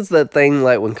 I think it's that thing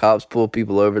like when cops pull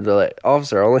people over, they're like,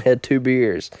 officer, I only had 2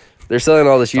 beers. They're selling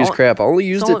all this used crap. I only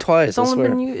used it twice, I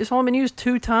swear. It's only been used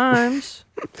 2 times.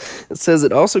 It says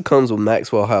it also comes with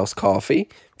Maxwell House coffee,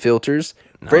 filters,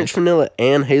 French vanilla,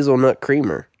 and hazelnut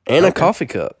creamer, and a coffee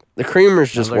cup. The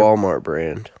creamer's just Walmart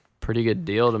brand. Pretty good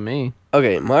deal to me.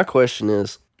 Okay, my question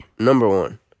is, number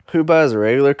 1, who buys a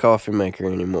regular coffee maker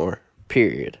anymore?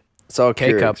 Period. It's all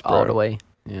K-cup Keurigs, all the way.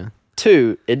 Yeah.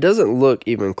 2, it doesn't look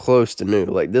even close to new.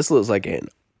 Like, this looks like an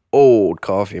old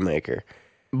coffee maker.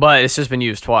 But it's just been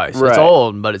used twice. Right. It's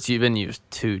old, but it's been used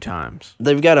 2 times.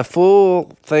 They've got a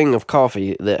full thing of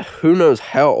coffee that who knows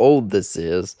how old this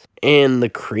is. And the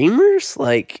creamers,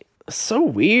 like, so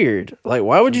weird. Like,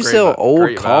 why would you sell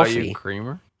old coffee?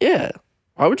 Creamer? Yeah.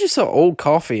 Why would you sell old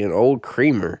coffee and old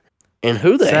creamer? And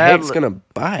who the heck's going to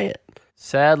buy it?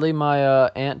 Sadly, my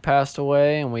aunt passed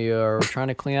away, and we were trying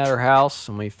to clean out her house,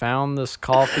 and we found this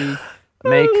coffee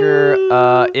maker.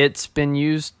 It's been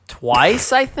used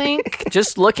twice, I think.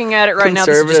 Just looking at it right now,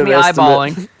 this is just me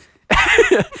eyeballing.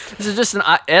 This is just an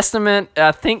estimate.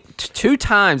 I think 2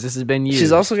 times this has been used.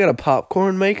 She's also got a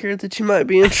popcorn maker that you might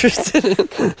be interested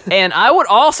in. And I would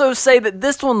also say that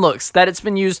this one looks that it's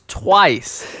been used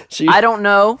twice. I don't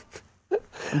know.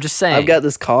 I'm just saying. I've got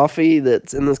this coffee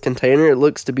that's in this container. It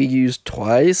looks to be used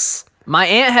twice. My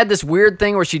aunt had this weird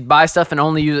thing where she'd buy stuff and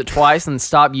only use it twice and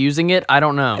stop using it. I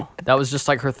don't know. That was just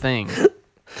like her thing.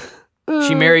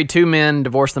 She married 2 men,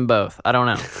 divorced them both. I don't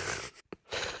know.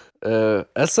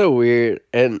 That's so weird.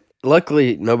 And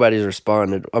luckily, nobody's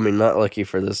responded. I mean, not lucky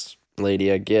for this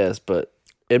lady, I guess, but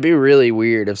it'd be really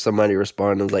weird if somebody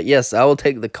responded and was like, yes, I will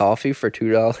take the coffee for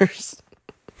 $2.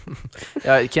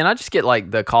 Can I just get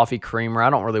like the coffee creamer? I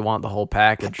don't really want the whole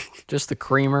package. Just the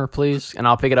creamer, please. And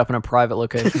I'll pick it up in a private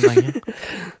location. Thank you.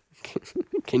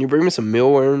 Can you bring me some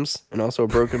mealworms and also a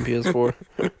broken PS4?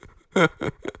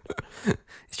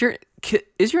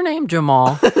 Is your name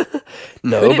Jamal?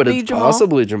 No, but it's Jamal?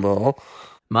 Possibly Jamal.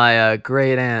 My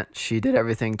great aunt, she did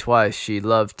everything twice. She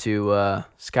loved to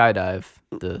skydive.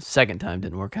 The second time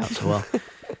didn't work out so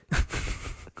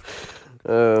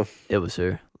well. It was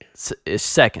her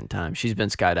second time. She's been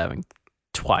skydiving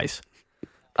twice.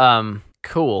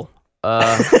 Cool.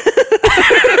 Well,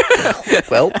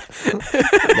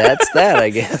 that's that,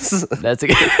 I guess.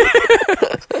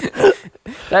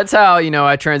 That's how,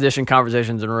 I transition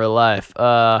conversations in real life. Cool.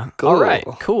 All right,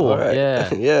 cool. All right.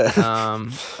 Yeah. Yeah.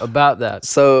 About that.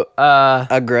 So,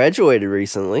 I graduated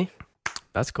recently.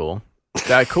 That's cool.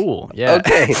 Cool. Yeah.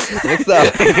 Okay. Next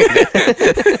up.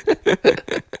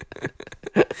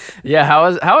 Yeah, how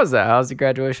was that? How was the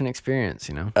graduation experience,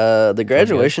 The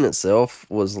graduation itself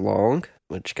was long,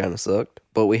 which kind of sucked.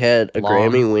 But we had a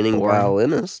Grammy-winning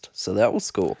violinist, so that was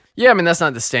cool. Yeah, I mean, that's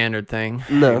not the standard thing.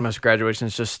 No. Most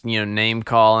graduations just,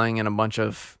 name-calling and a bunch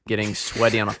of getting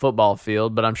sweaty on a football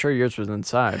field, but I'm sure yours was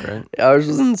inside, right? Ours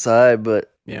was inside,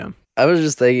 but yeah. I was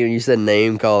just thinking, when you said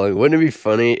name-calling, wouldn't it be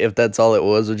funny if that's all it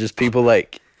was just people,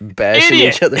 bashing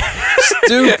each other?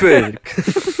 Stupid!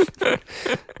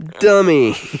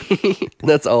 Dummy!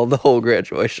 That's all the whole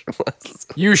graduation was.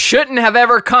 You shouldn't have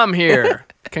ever come here!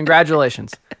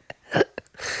 Congratulations.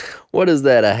 What is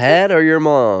that, a hat or your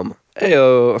mom?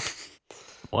 Ayo.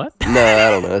 What? No, I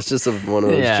don't know. It's just one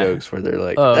of those jokes where they're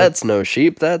like, that's no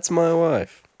sheep, that's my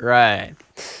wife. Right.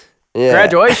 Yeah.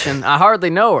 Graduation, I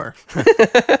hardly know her.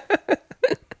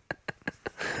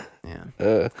 Yeah.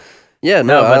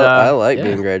 I like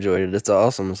being graduated. It's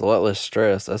awesome. It's a lot less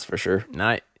stress, that's for sure.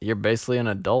 Now, you're basically an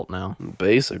adult now.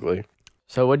 Basically.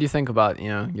 So what do you think about,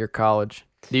 your college?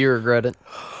 Do you regret it?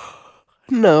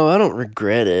 No, I don't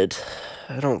regret it.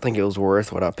 I don't think it was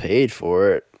worth what I paid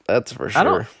for it. That's for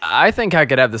sure. I think I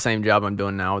could have the same job I'm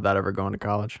doing now without ever going to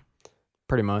college.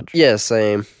 Pretty much. Yeah,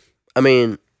 same. I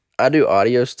mean, I do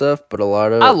audio stuff, but a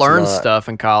lot of I learned stuff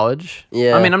in college.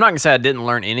 Yeah. I mean, I'm not gonna say I didn't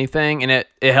learn anything, and it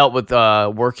helped with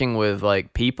working with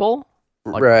like people,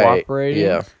 like right. cooperating.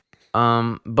 Yeah.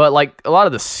 But like a lot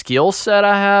of the skill set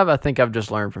I have, I think I've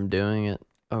just learned from doing it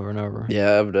over and over.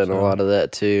 Yeah, I've done a lot of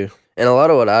that too. And a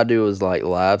lot of what I do is like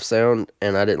live sound,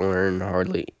 and I didn't learn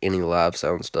hardly any live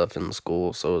sound stuff in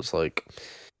school. So it's like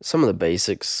some of the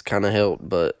basics kind of helped,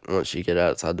 but once you get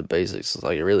outside the basics, it's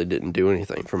like it really didn't do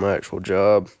anything for my actual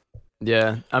job.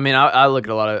 Yeah, I mean, I look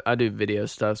at I do video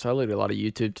stuff, so I look at a lot of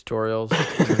YouTube tutorials.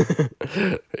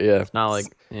 Yeah. It's not like,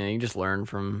 you just learn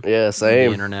from same.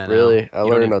 the internet. Really, now. I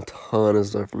learned a ton of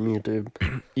stuff from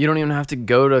YouTube. You don't even have to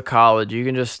go to college. You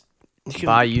can just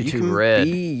buy YouTube Red.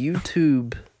 You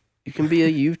can be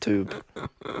a YouTube.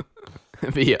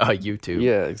 Be a YouTube.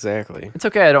 Yeah, exactly. It's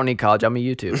okay. I don't need college. I'm a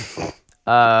YouTube.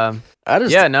 I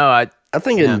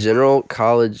think in general,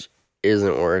 college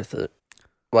isn't worth it.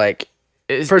 Like,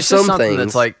 it's for some something things,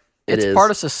 that's like it's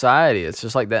part is. of society. It's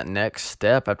just like that next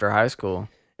step after high school.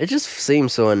 It just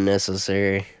seems so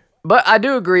unnecessary. But I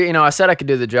do agree. I said I could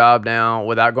do the job now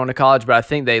without going to college, but I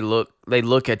think they look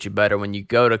at you better when you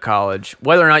go to college.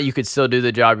 Whether or not you could still do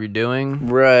the job you're doing,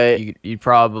 right? You'd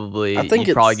probably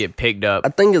get picked up. I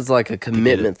think it's like a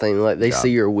commitment thing. Like they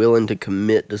see you're willing to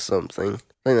commit to something.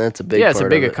 I think that's a big. Yeah, it's a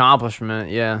big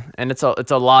accomplishment. Yeah, and it's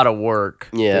a lot of work.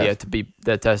 Yeah,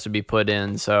 that has to be put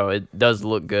in. So it does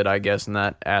look good, I guess, in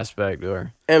that aspect.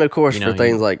 And of course, for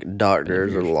things like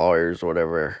doctors or lawyers or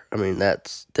whatever, I mean,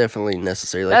 that's definitely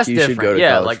necessary. Like you should go to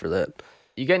college for that.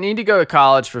 You need to go to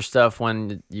college for stuff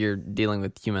when you're dealing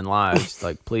with human lives.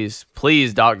 Like, please,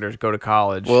 doctors, go to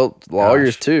college. Well,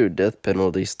 lawyers too, death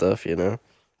penalty stuff. I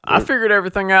figured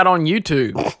everything out on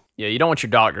YouTube. Yeah, you don't want your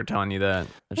doctor telling you that.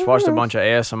 I just watched a bunch of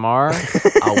ASMR.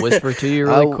 I'll whisper to you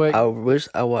really quick. I wish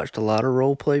I watched a lot of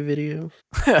role play videos.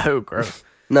 Oh, gross.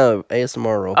 No,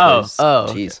 ASMR role plays.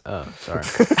 Jeez. Oh, sorry.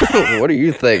 What are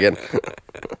you thinking?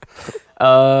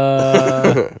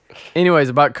 Anyways,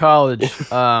 about college.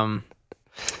 I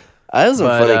had some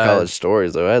funny college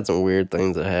stories, though. I had some weird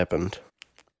things that happened.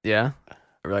 Yeah?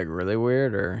 Like really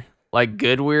weird or... Like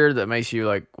good weird that makes you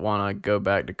like want to go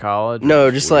back to college? No,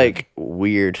 just weird? Like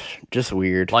weird. Just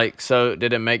weird. Like, so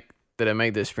did it make the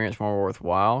experience more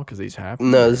worthwhile because these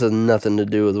happened? No, this has nothing to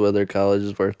do with whether college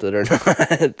is worth it or not.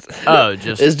 Oh,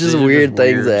 it's just weird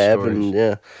things that happen.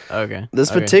 Yeah. Okay.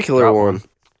 This particular one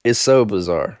is so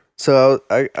bizarre. So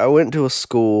I went to a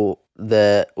school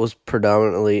that was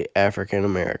predominantly African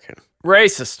American.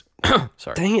 Racist.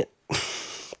 Sorry. Dang it.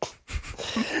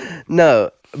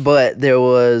 No. But there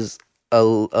was a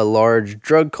large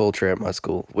drug culture at my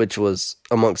school, which was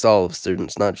amongst all of the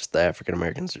students, not just the African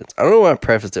American students. I don't know why I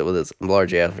prefaced it with this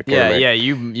large African American. Yeah,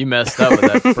 you messed up with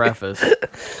that preface.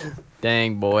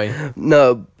 Dang, boy.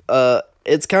 No,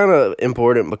 it's kind of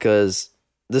important because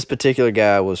this particular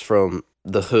guy was from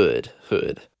the hood,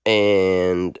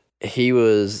 and he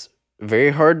was very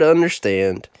hard to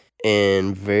understand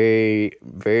and very,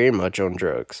 very much on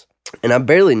drugs. And I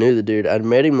barely knew the dude. I'd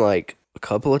met him like a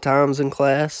couple of times in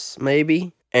class,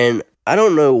 maybe. And I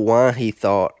don't know why he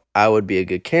thought I would be a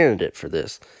good candidate for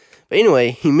this. But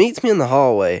anyway, he meets me in the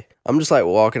hallway. I'm just like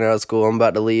walking out of school. I'm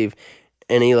about to leave.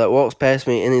 And he like walks past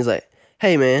me and he's like,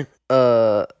 "Hey man,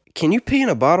 can you pee in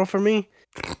a bottle for me?"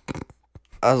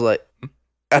 I was like,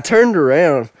 I turned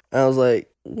around. I was like,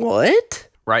 "What?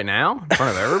 Right now? In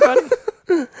front of everybody?"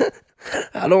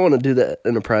 I don't want to do that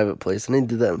in a private place. I need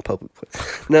to do that in a public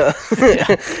place. No.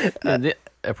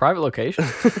 A private location?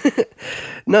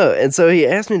 No, and so he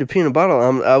asked me to pee in a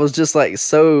bottle. I was just like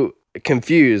so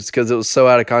confused because it was so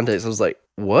out of context. I was like,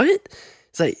 "What?"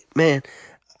 He's like, "Man,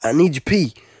 I need you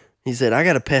pee." He said, "I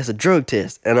got to pass a drug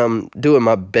test." And I'm doing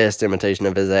my best imitation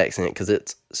of his accent because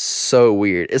it's so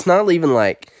weird. It's not even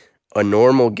like a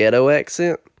normal ghetto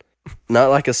accent, not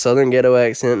like a southern ghetto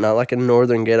accent, not like a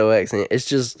northern ghetto accent. It's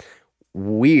just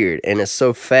weird, and it's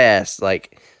so fast,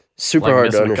 like super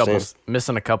hard to understand.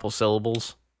 Missing a couple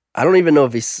syllables. I don't even know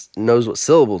if he knows what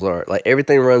syllables are. Like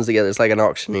everything runs together. It's like an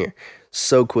auctioneer.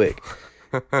 So quick.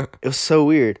 It was so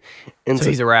weird. And so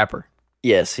he's a rapper.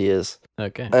 Yes, he is.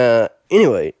 Okay.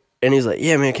 Anyway, and he's like,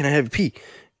 "Yeah, man, can I have a pee?"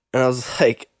 And I was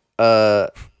like, no.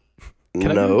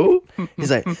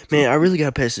 He's like, "Man, I really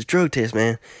gotta pass this drug test,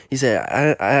 man." He said,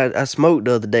 I smoked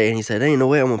the other day, and he said, "Ain't no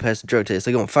way I'm gonna pass the drug test.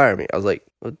 They're gonna fire me." I was like,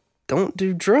 "Well, don't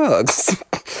do drugs."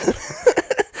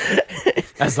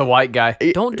 As the white guy,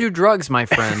 don't do drugs, my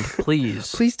friend,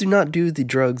 please. Please do not do the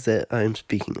drugs that I'm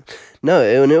speaking of. No,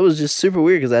 and it was just super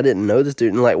weird because I didn't know this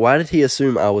dude. And like, why did he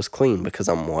assume I was clean? Because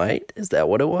I'm white? Is that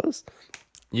what it was?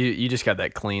 You just got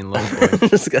that clean look. Boy.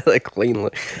 Just got that clean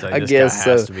look. Like, I this guess guy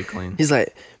so. has to be clean. He's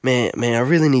like, man, I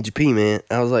really need you pee, man.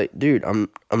 I was like, dude, I'm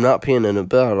not peeing in a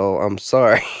bottle. I'm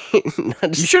sorry.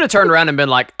 You should have turned around and been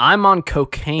like, I'm on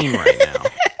cocaine right now.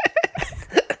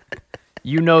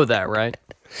 You know that, right?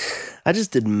 I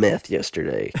just did meth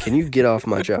yesterday. Can you get off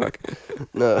my jock?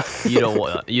 No. You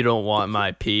don't want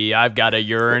my pee. I've got a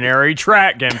urinary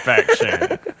tract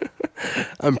infection.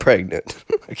 I'm pregnant.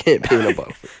 I can't pee in a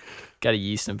bottle. Got a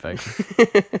yeast infection.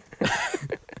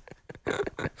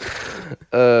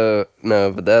 No,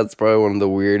 but that's probably one of the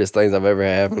weirdest things I've ever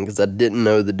happened because I didn't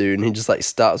know the dude, and he just like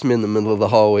stops me in the middle of the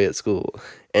hallway at school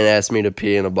and asked me to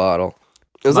pee in a bottle.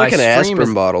 It was like an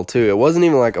aspirin bottle too. It wasn't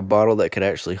even like a bottle that could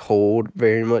actually hold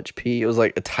very much pee. It was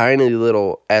like a tiny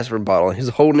little aspirin bottle. He was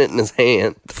holding it in his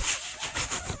hand.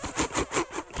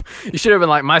 You should have been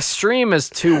like, my stream is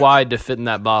too wide to fit in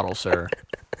that bottle, sir.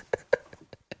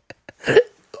 It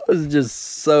was just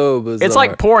so bizarre. It's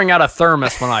like pouring out a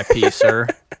thermos when I pee, sir.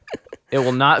 It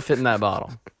will not fit in that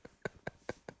bottle.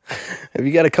 Have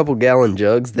you got a couple gallon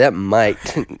jugs? That might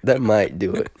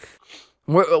do it.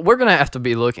 We're gonna have to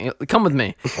be looking. Come with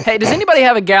me. Hey, does anybody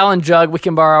have a gallon jug we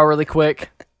can borrow really quick?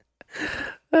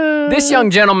 This young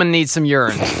gentleman needs some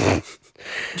urine.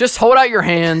 Just hold out your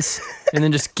hands and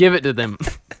then just give it to them.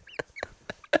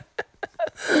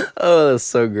 Oh, that's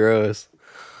so gross.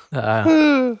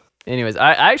 Anyways,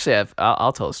 I actually have.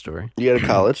 I'll tell a story. You got a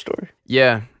college story?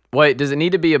 Yeah. Wait, does it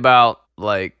need to be about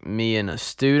like me and a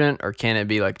student, or can it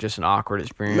be like just an awkward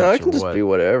experience? No, it can just be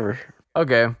whatever.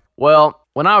 Okay. Well,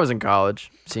 when I was in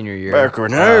college, senior year. Back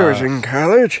when I was in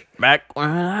college. Back when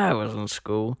I was in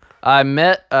school, I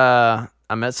met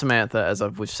Samantha, as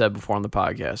we've said before on the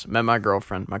podcast. Met my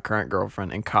girlfriend, my current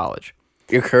girlfriend, in college.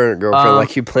 Your current girlfriend,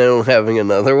 like you plan on having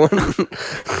another one?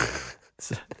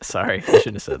 Sorry, I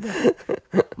shouldn't have said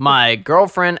that. My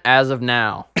girlfriend as of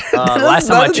now. Last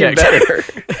time I checked.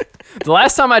 The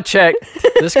last time I checked,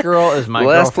 this girl is my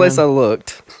girlfriend. Last place I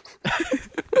looked.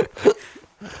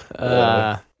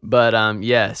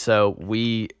 Yeah, so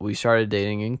we started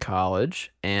dating in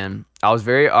college, and I was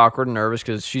very awkward and nervous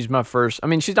because she's my first,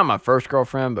 she's not my first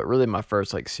girlfriend, but really my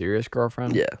first, like, serious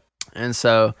girlfriend. Yeah. And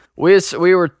so this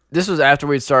was after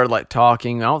we'd started, like,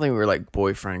 talking. I don't think we were, like,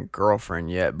 boyfriend, girlfriend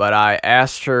yet, but I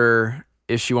asked her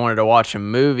if she wanted to watch a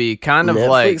movie, kind of Netflix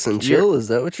like... Netflix and chill, is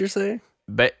that what you're saying?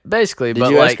 Basically, Did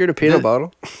you ask her to pee in a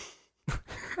bottle?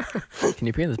 Can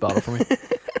you pee in this bottle for me?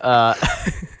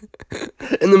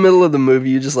 In the middle of the movie,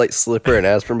 you just like slip her an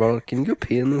aspirin bottle. Can you go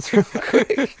pee in this real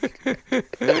quick?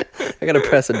 I gotta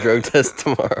pass a drug test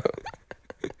tomorrow.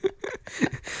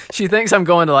 She thinks I'm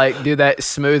going to like do that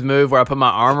smooth move where I put my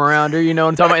arm around her, you know what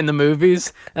I'm talking about, in the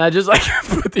movies. And I just like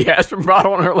put the aspirin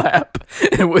bottle on her lap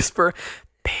and whisper,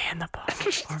 "Pee in the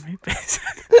bottle for me, please."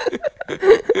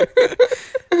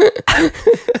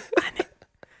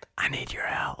 I need your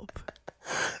help.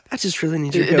 I just really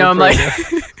need your help. No, I'm like,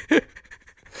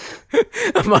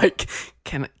 I'm like,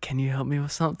 can you help me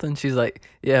with something? She's like,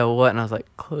 yeah, what? And I was like,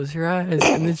 close your eyes.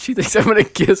 And then she thinks I'm gonna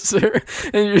kiss her,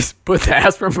 and you just put the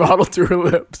aspirin bottle to her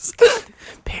lips.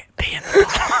 Pee in the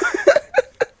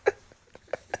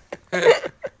bottle.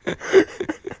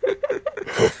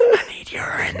 I need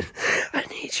urine. I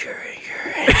need your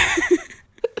urine.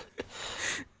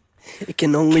 It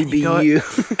can only be you.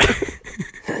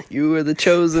 You are the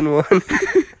chosen one.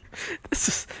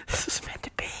 This is meant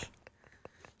to be.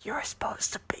 You're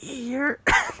supposed to be here.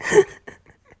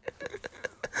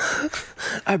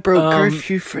 I broke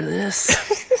curfew for this.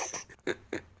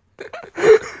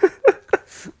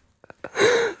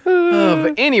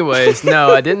 But anyways,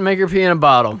 no, I didn't make her pee in a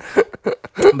bottle.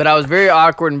 But I was very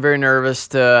awkward and very nervous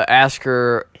to ask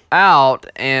her out,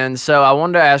 and so I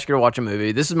wanted to ask her to watch a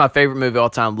movie. This is my favorite movie of all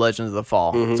time, Legends of the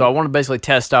Fall. Mm-hmm. So I wanted to basically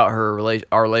test out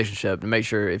our relationship to make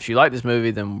sure if she liked this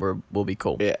movie, then we'll be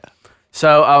cool. Yeah.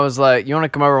 So I was like, "You want to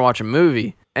come over and watch a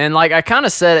movie?" And like I kind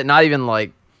of said it, not even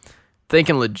like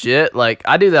thinking legit. Like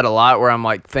I do that a lot, where I'm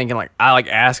like thinking like I like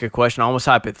ask a question almost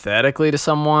hypothetically to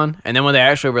someone, and then when they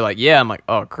actually were like, "Yeah," I'm like,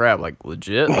 "Oh crap, like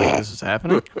legit, like this is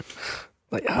happening."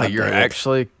 Like you're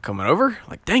actually coming over?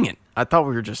 Like, dang it. I thought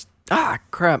we were just,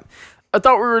 crap. I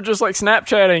thought we were just like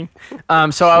Snapchatting.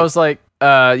 So I was like,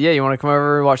 yeah, you want to come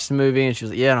over and watch the movie? And she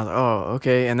was like, yeah. And I was like, oh,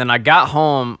 okay. And then I got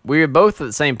home. We were both at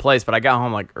the same place, but I got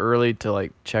home like early to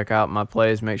like check out my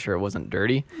place, make sure it wasn't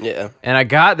dirty. Yeah. And I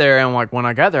got there, and like when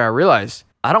I got there, I realized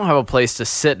I don't have a place to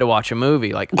sit to watch a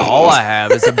movie. Like all I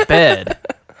have is a bed.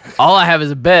 All I have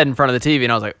is a bed in front of the TV.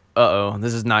 And I was like, uh-oh,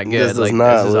 this is not good. This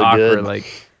is awkward. Like,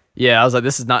 yeah, I was like,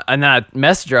 this is not. And then I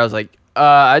messaged her. I was like,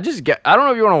 I don't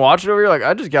know if you want to watch it over here. Like,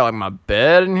 I just got like my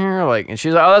bed in here. Like, and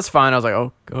she's like, oh, that's fine. I was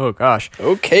like, oh gosh.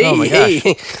 Okay. Oh my gosh.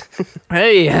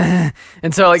 Hey.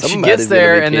 And so like Somebody's she gets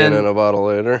there and then in a bottle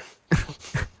later.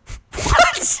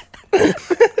 What?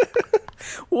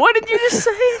 What did you just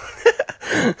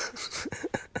say?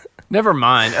 Never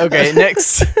mind. Okay,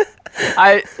 next.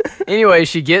 Anyway,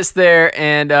 she gets there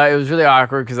and it was really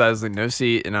awkward because I was like no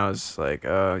seat and I was like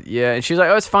yeah, and she's like,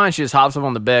 oh, it's fine. She just hops up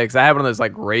on the bed because I have one of those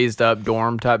like raised up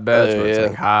dorm type beds where it's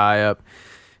like high up.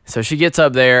 So she gets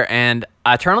up there and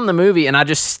I turn on the movie and I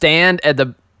just stand at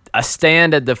the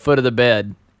foot of the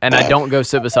bed and I don't go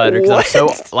sit beside her because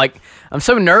I'm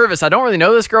so nervous. I don't really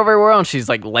know this girl very well and she's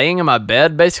like laying in my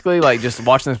bed basically like just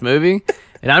watching this movie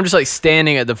and I'm just like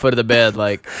standing at the foot of the bed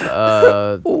like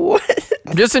What?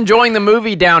 just enjoying the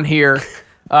movie down here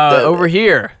over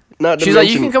here. She's like,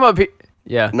 you can come up here.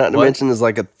 Yeah. Not to mention it's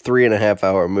like a 3.5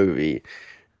 hour movie.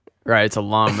 Right, it's a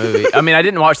long movie. I mean, I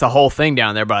didn't watch the whole thing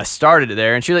down there, but I started it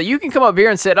there. And she was like, you can come up here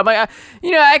and sit. I'm like,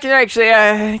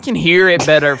 I can hear it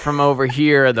better from over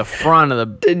here at the front of the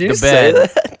bed. Did you say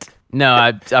that? No,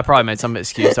 I probably made some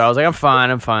excuse. So I was like,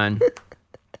 I'm fine.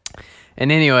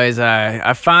 And anyways,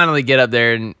 I finally get up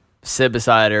there and sit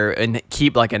beside her and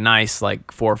keep like a nice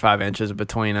like 4 or 5 inches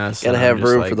between us. Gotta have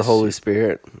room for the Holy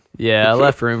Spirit. Yeah, I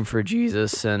left room for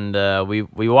Jesus, and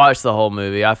we watched the whole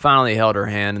movie. I finally held her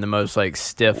hand in the most like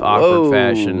stiff, awkward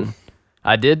fashion.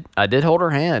 I did hold her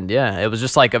hand. Yeah, it was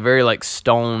just like a very like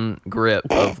stone grip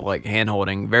of like hand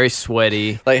holding, very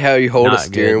sweaty. Like how you hold a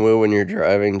steering wheel when you're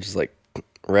driving, just like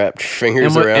wrapped your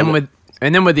fingers around it.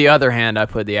 And then with the other hand, I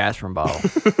put the aspirin bottle.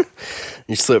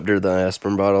 You slipped her the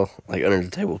aspirin bottle like under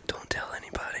the table. Don't tell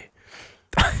anybody.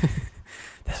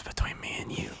 That's between me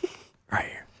and you, right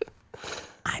here.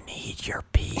 I need your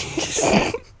peace.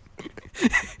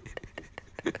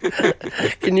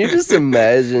 Can you just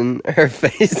imagine her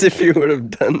face if you would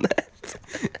have done that?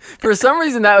 For some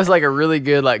reason, that was like a really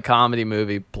good like comedy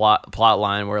movie plot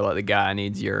line where like the guy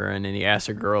needs urine and he asks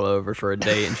a girl over for a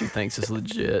date and she thinks it's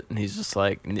legit and he's just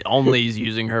like only he's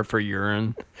using her for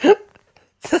urine.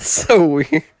 That's so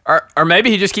weird. Or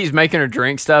maybe he just keeps making her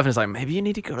drink stuff and it's like maybe you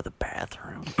need to go to the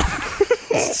bathroom.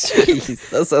 Jeez,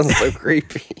 that sounds so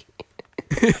creepy.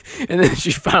 And then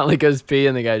she finally goes pee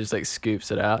and the guy just like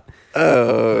scoops it out.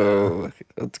 Oh,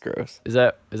 that's gross. Is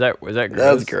that gross?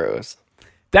 That's gross.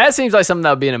 That seems like something that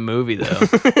would be in a movie though.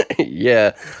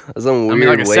 Yeah, some weird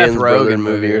like a Seth Wayans Rogen brother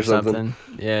movie or something.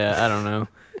 Yeah, I don't know.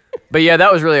 But yeah,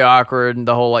 that was really awkward.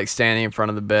 The whole like standing in front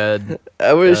of the bed.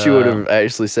 I wish you would have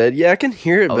actually said, "Yeah, I can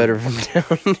hear it better from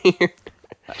down here."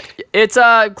 It's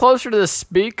closer to the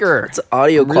speaker. It's an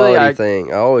audio quality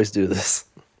thing. I always do this.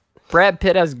 Brad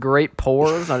Pitt has great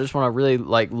pores. I just want to really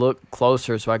like look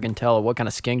closer so I can tell what kind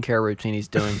of skincare routine he's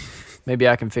doing. Maybe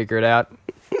I can figure it out.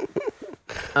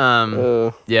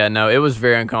 Yeah, no, it was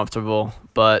very uncomfortable,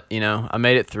 but I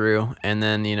made it through, and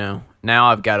then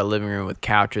now I've got a living room with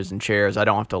couches and chairs. I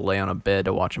don't have to lay on a bed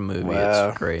to watch a movie. Wow,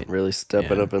 it's great. Really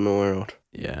stepping up in the world.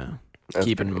 Yeah,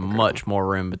 keeping much more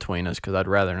room between us because I'd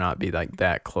rather not be like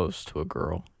that close to a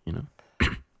girl.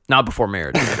 Not before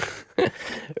marriage.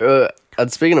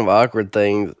 Speaking of awkward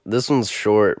things, this one's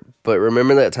short, but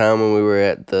remember that time when we were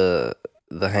at the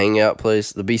hangout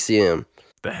place, the BCM?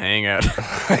 The hangout.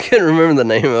 I couldn't remember the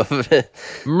name of it.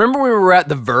 Remember we were at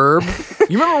the Verb?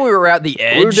 You remember when we were at the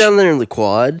Edge? We were down there in the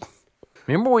Quad.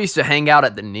 Remember we used to hang out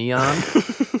at the Neon?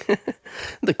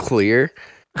 The Clear.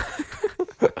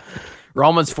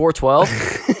 Romans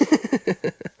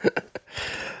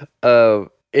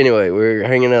 4:12. Anyway, we were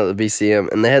hanging out at the BCM,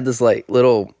 and they had this like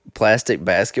little plastic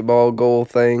basketball goal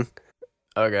thing.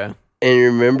 Okay. And you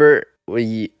remember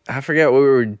I forgot what we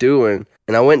were doing,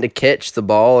 and I went to catch the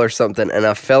ball or something, and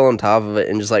I fell on top of it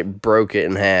and just like broke it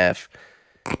in half.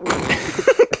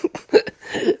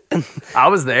 I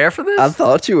was there for this? I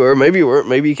thought you were. Maybe you weren't.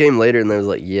 Maybe you came later, and they was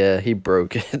like, yeah, he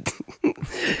broke it.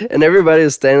 And everybody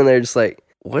was standing there just like,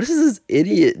 what is this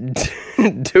idiot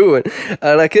doing?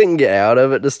 And I couldn't get out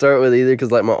of it to start with either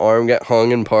because like my arm got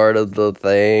hung in part of the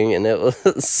thing and it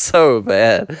was so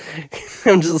bad.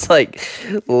 I'm just like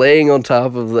laying on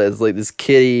top of this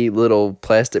kitty little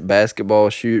plastic basketball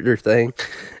shooter thing,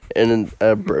 and then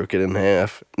I broke it in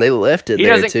half. They left it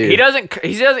there too. He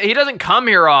doesn't come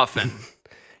here often.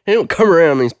 He don't come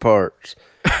around these parts.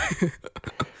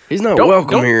 He's not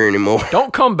welcome here anymore.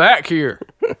 Don't come back here.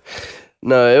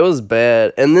 No, it was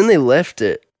bad. And then they left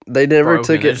it. They never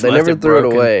took it. They never threw it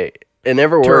away. It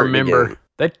never worked. To remember.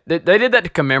 Again. They did that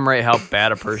to commemorate how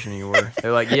bad a person you were.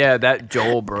 They're like, yeah, that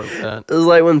Joel broke that. It was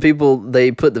like when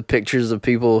they put the pictures of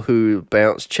people who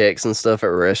bounce checks and stuff at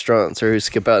restaurants or who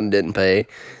skip out and didn't pay.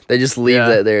 They just leave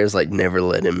that there as like, never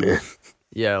let him in.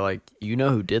 Yeah, like, you know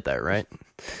who did that, right?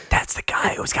 That's the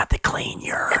guy who's got the clean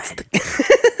urine.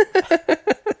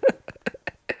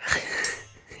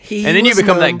 And then you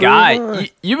become that guy.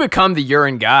 You become the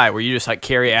urine guy where you just like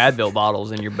carry Advil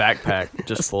bottles in your backpack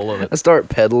just full of it. I start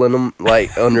peddling them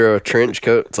like under a trench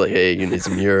coat. It's like, hey, you need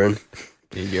some urine.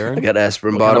 Need urine? I got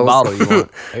aspirin What bottles. kind of bottle you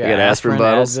want? I got aspirin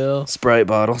bottles, Advil, Sprite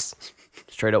bottles.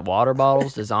 straight up water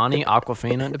bottles, Dasani,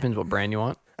 Aquafina. Depends what brand you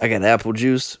want. I got apple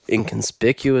juice,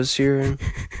 inconspicuous urine.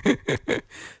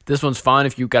 This one's fine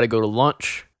if you got to go to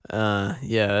lunch. Yeah,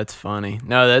 that's funny.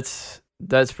 No, that's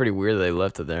pretty weird that they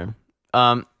left it there.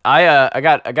 I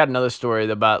got another story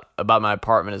about my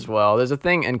apartment as well. There's a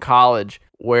thing in college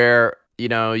where, you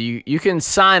know, you can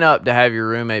sign up to have your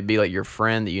roommate be like your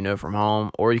friend that you know from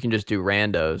home, or you can just do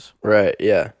randos. Right,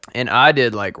 yeah. And I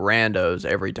did like randos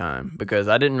every time because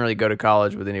I didn't really go to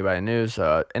college with anybody I knew,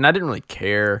 and I didn't really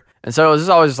care. And so it was just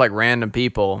always just like random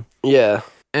people. Yeah.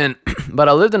 But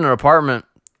I lived in an apartment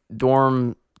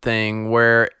dorm thing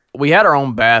where we had our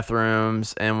own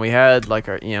bathrooms and we had like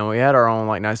we had our own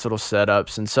like nice little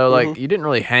setups, and so like you didn't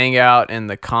really hang out in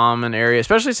the common area,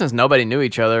 especially since nobody knew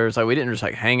each other. It's like we didn't just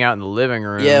like hang out in the living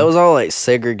room. Yeah, it was all like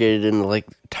segregated into like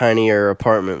tinier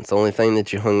apartments. The only thing that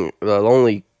the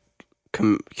only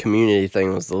community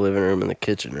thing was the living room and the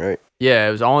kitchen, right? Yeah,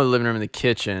 it was only the living room and the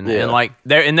kitchen, Yeah. and like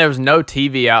there was no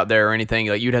TV out there or anything.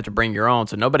 Like you'd have to bring your own,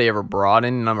 so nobody ever brought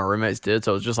any. None of my roommates did,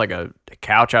 so it was just like a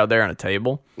couch out there and a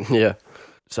table. Yeah.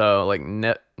 So like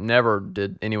never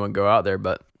did anyone go out there,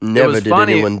 but Never did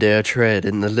anyone dare tread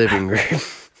in the living room.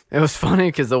 It was funny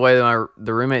because the way that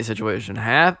the roommate situation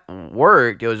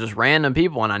worked, it was just random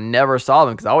people, and I never saw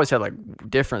them because I always had like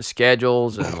different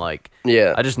schedules, and like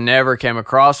Yeah. I just never came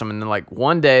across them. And then like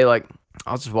one day, like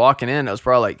I was just walking in, it was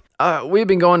probably like we've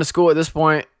been going to school at this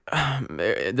point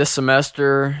this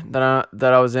semester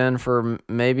that I was in for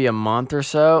maybe a month or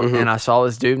so, and I saw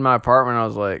this dude in my apartment. And I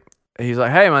was like. He's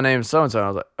like, hey, my name's so and so. I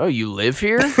was like, oh, you live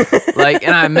here? Like,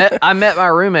 and I met my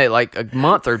roommate like a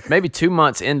month or maybe 2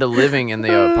 months into living in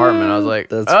the apartment. I was like,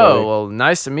 That's oh, funny. well,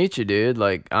 nice to meet you, dude.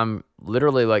 Like, I'm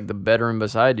literally like the bedroom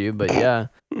beside you. But yeah,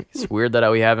 it's weird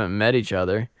that we haven't met each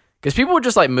other because people would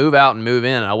just like move out and move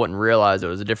in, and I wouldn't realize it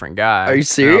was a different guy. Are you And I was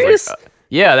serious? like,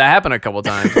 yeah, that happened a couple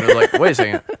times. And I was like, wait a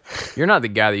second, you're not the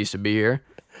guy that used to be here.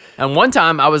 And one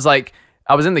time I was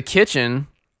in the kitchen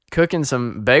cooking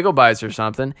some bagel bites or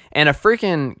something, and a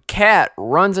freaking cat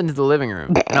runs into the living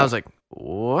room, and I was like,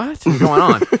 what is going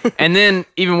on? And then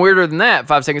even weirder than that,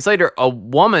 5 seconds later, a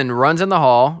woman runs in the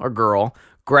hall, a girl,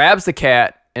 grabs the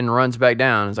cat and runs back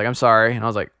down. It's like, I'm sorry. And I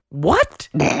was like, what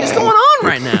is going on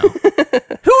right now?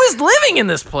 Who is living in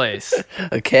this place?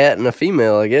 A cat and a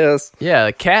female, I guess. Yeah,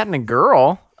 a cat and a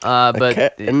girl. But A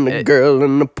cat and a girl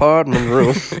in the apartment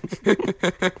room.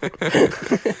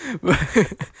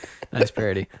 Nice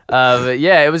parody. But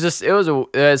yeah, it was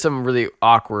some really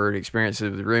awkward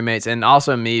experiences with roommates, and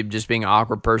also me just being an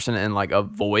awkward person and like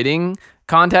avoiding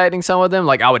contacting some of them.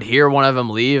 Like I would hear one of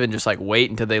them leave and just like wait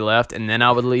until they left, and then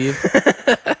I would leave.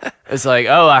 It's like,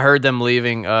 oh, I heard them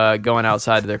leaving, going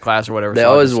outside to their class or whatever. They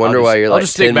so always wonder why you're I'll like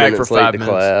just stick 10 back minutes for late 5 to minutes.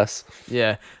 class.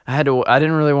 Yeah, I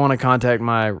didn't really want to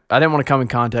come in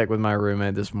contact with my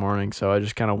roommate this morning, so I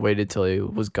just kind of waited till he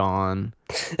was gone.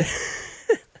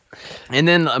 And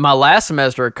then my last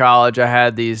semester at college, I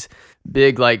had these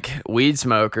big like weed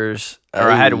smokers,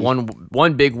 or I had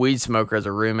one big weed smoker as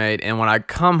a roommate. And when I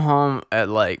come home at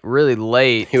like really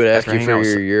late, He would ask after you hanging for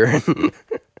out your with urine.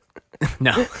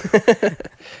 no.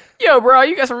 Yo, bro,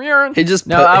 you got some urine? He just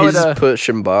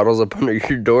pushing bottles up under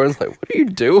your door and like, what are you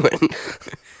doing?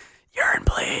 Urine,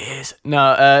 please.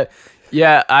 No,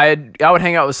 yeah, I would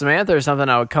hang out with Samantha or something.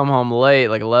 I would come home late,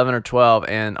 like 11 or 12,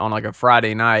 and on like a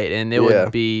Friday night, and it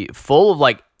would be full of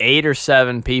like 8 or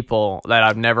 7 people that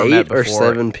I've never met before. 8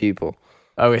 or 7 people.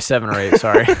 Okay, 7 or 8,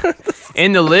 sorry.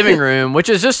 In the living room, which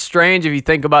is just strange if you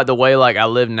think about the way like I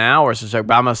live now, or it's just like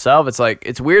by myself. It's like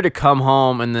it's weird to come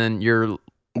home and then you're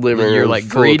like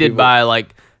greeted by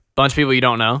like a bunch of people you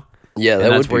don't know. Yeah,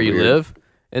 and that's where you live.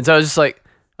 And so I was just like,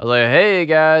 I was like, hey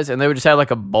guys, and they would just have like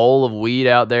a bowl of weed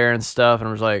out there and stuff, and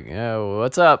I was like, yo,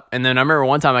 what's up? And then I remember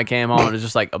one time I came home and it was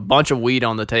just like a bunch of weed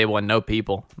on the table and no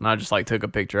people, and I just like took a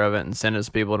picture of it and sent it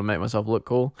to people to make myself look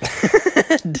cool.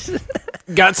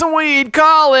 Got some weed,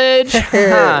 college.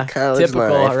 College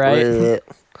Typical, life, right?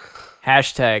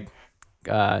 Hashtag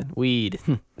weed.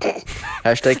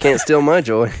 Hashtag can't steal my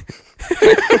joy.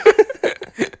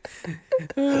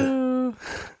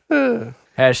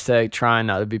 Hashtag trying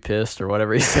not to be pissed or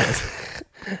whatever he says.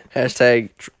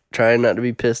 Hashtag trying not to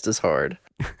be pissed as hard.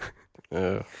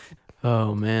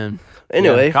 Oh man.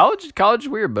 Anyway, yeah, college is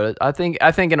weird, but I think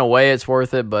in a way it's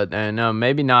worth it. But no,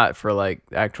 maybe not for like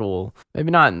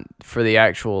maybe not for the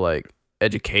actual like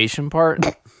education part,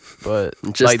 but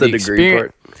just like the degree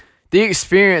part. The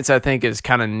experience I think is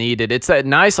kind of needed. It's that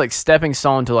nice like stepping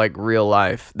stone to like real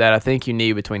life that I think you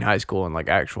need between high school and like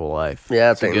actual life.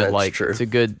 Yeah, I think that's true. It's a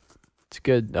good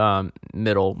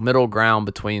middle ground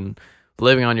between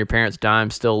living on your parents'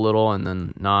 dime still little and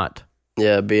then not.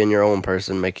 Yeah, being your own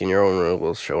person, making your own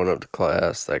rules, showing up to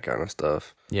class, that kind of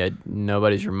stuff. Yeah,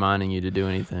 nobody's reminding you to do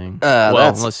anything.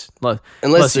 Unless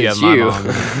it's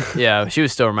you. Yeah, she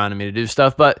was still reminding me to do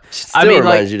stuff, but She still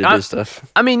reminds you to do stuff.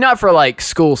 I mean, not for like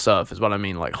school stuff is what I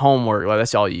mean, like homework. Like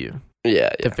that's all you. Yeah.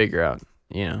 To figure out,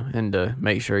 and to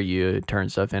make sure you turn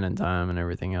stuff in time and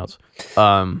everything else.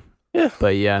 Yeah.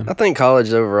 But yeah, I think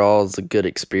college overall is a good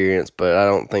experience, but I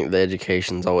don't think the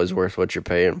education's always worth what you're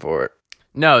paying for it.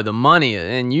 No, the money,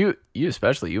 and you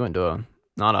especially, you went to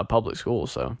not a public school,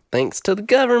 so. Thanks to the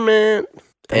government.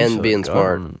 And being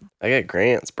smart. I got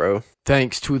grants, bro.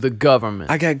 Thanks to the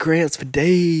government. I got grants for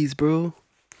days, bro.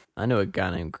 I knew a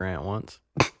guy named Grant once.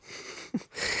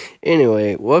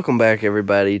 Anyway, welcome back,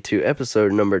 everybody, to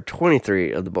episode number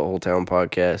 23 of the Butthole Town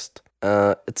podcast.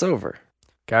 It's over.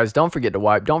 Guys, don't forget to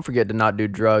wipe. Don't forget to not do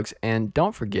drugs. And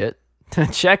don't forget to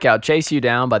check out Chase You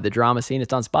Down by The Drama Scene.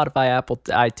 It's on Spotify, Apple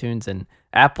iTunes, and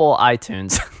Apple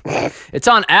iTunes. It's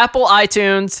on Apple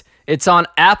iTunes. It's on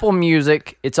Apple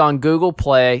Music. It's on Google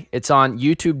Play. It's on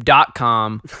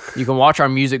YouTube.com. You can watch our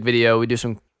music video. We do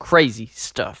some crazy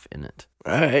stuff in it.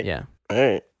 All right. Yeah. All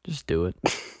right. Just do it.